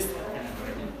this feast,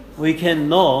 we can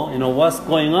know, what's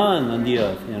going on the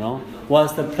earth,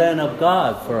 what's the plan of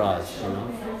God for us,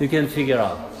 You can figure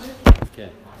out. Okay,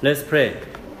 let's pray.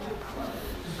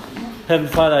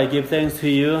 Heavenly Father, I give thanks to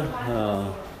you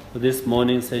for this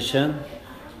morning session.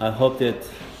 I hope that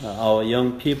our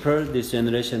young people, this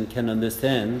generation, can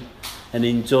understand and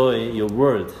enjoy your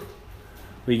word.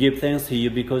 We give thanks to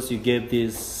you because you gave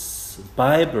this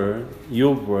Bible,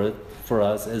 your word, for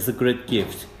us as a great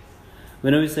gift.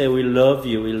 When we say we love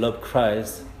you, we love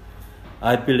Christ,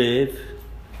 I believe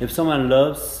if someone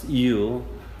loves you,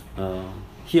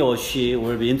 he or she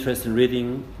will be interested in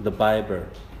reading the Bible.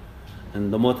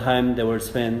 and the more time they will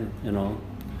spend,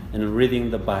 in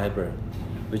reading the Bible.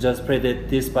 We just pray that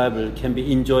this Bible can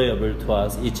be enjoyable to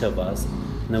us, each of us.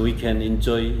 And we can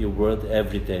enjoy your word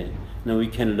every day. And we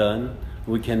can learn,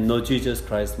 we can know Jesus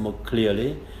Christ more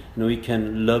clearly, and we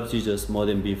can love Jesus more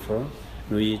than before.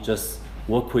 And we just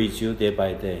walk with you day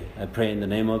by day. I pray in the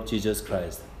name of Jesus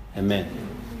Christ. Amen.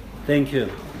 Thank you.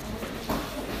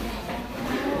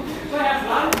 So have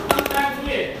lunch, come back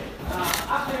here.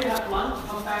 After you have lunch,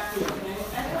 come back here. Okay?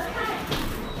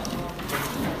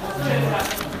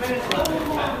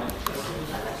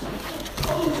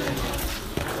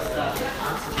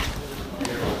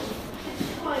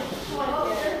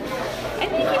 I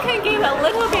think you can give a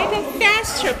little bit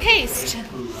faster pace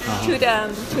to the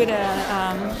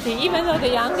even though the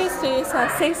youngest is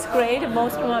 6th grade,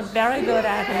 most of them are very good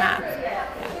at math.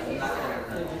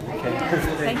 Okay.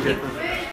 Thank you.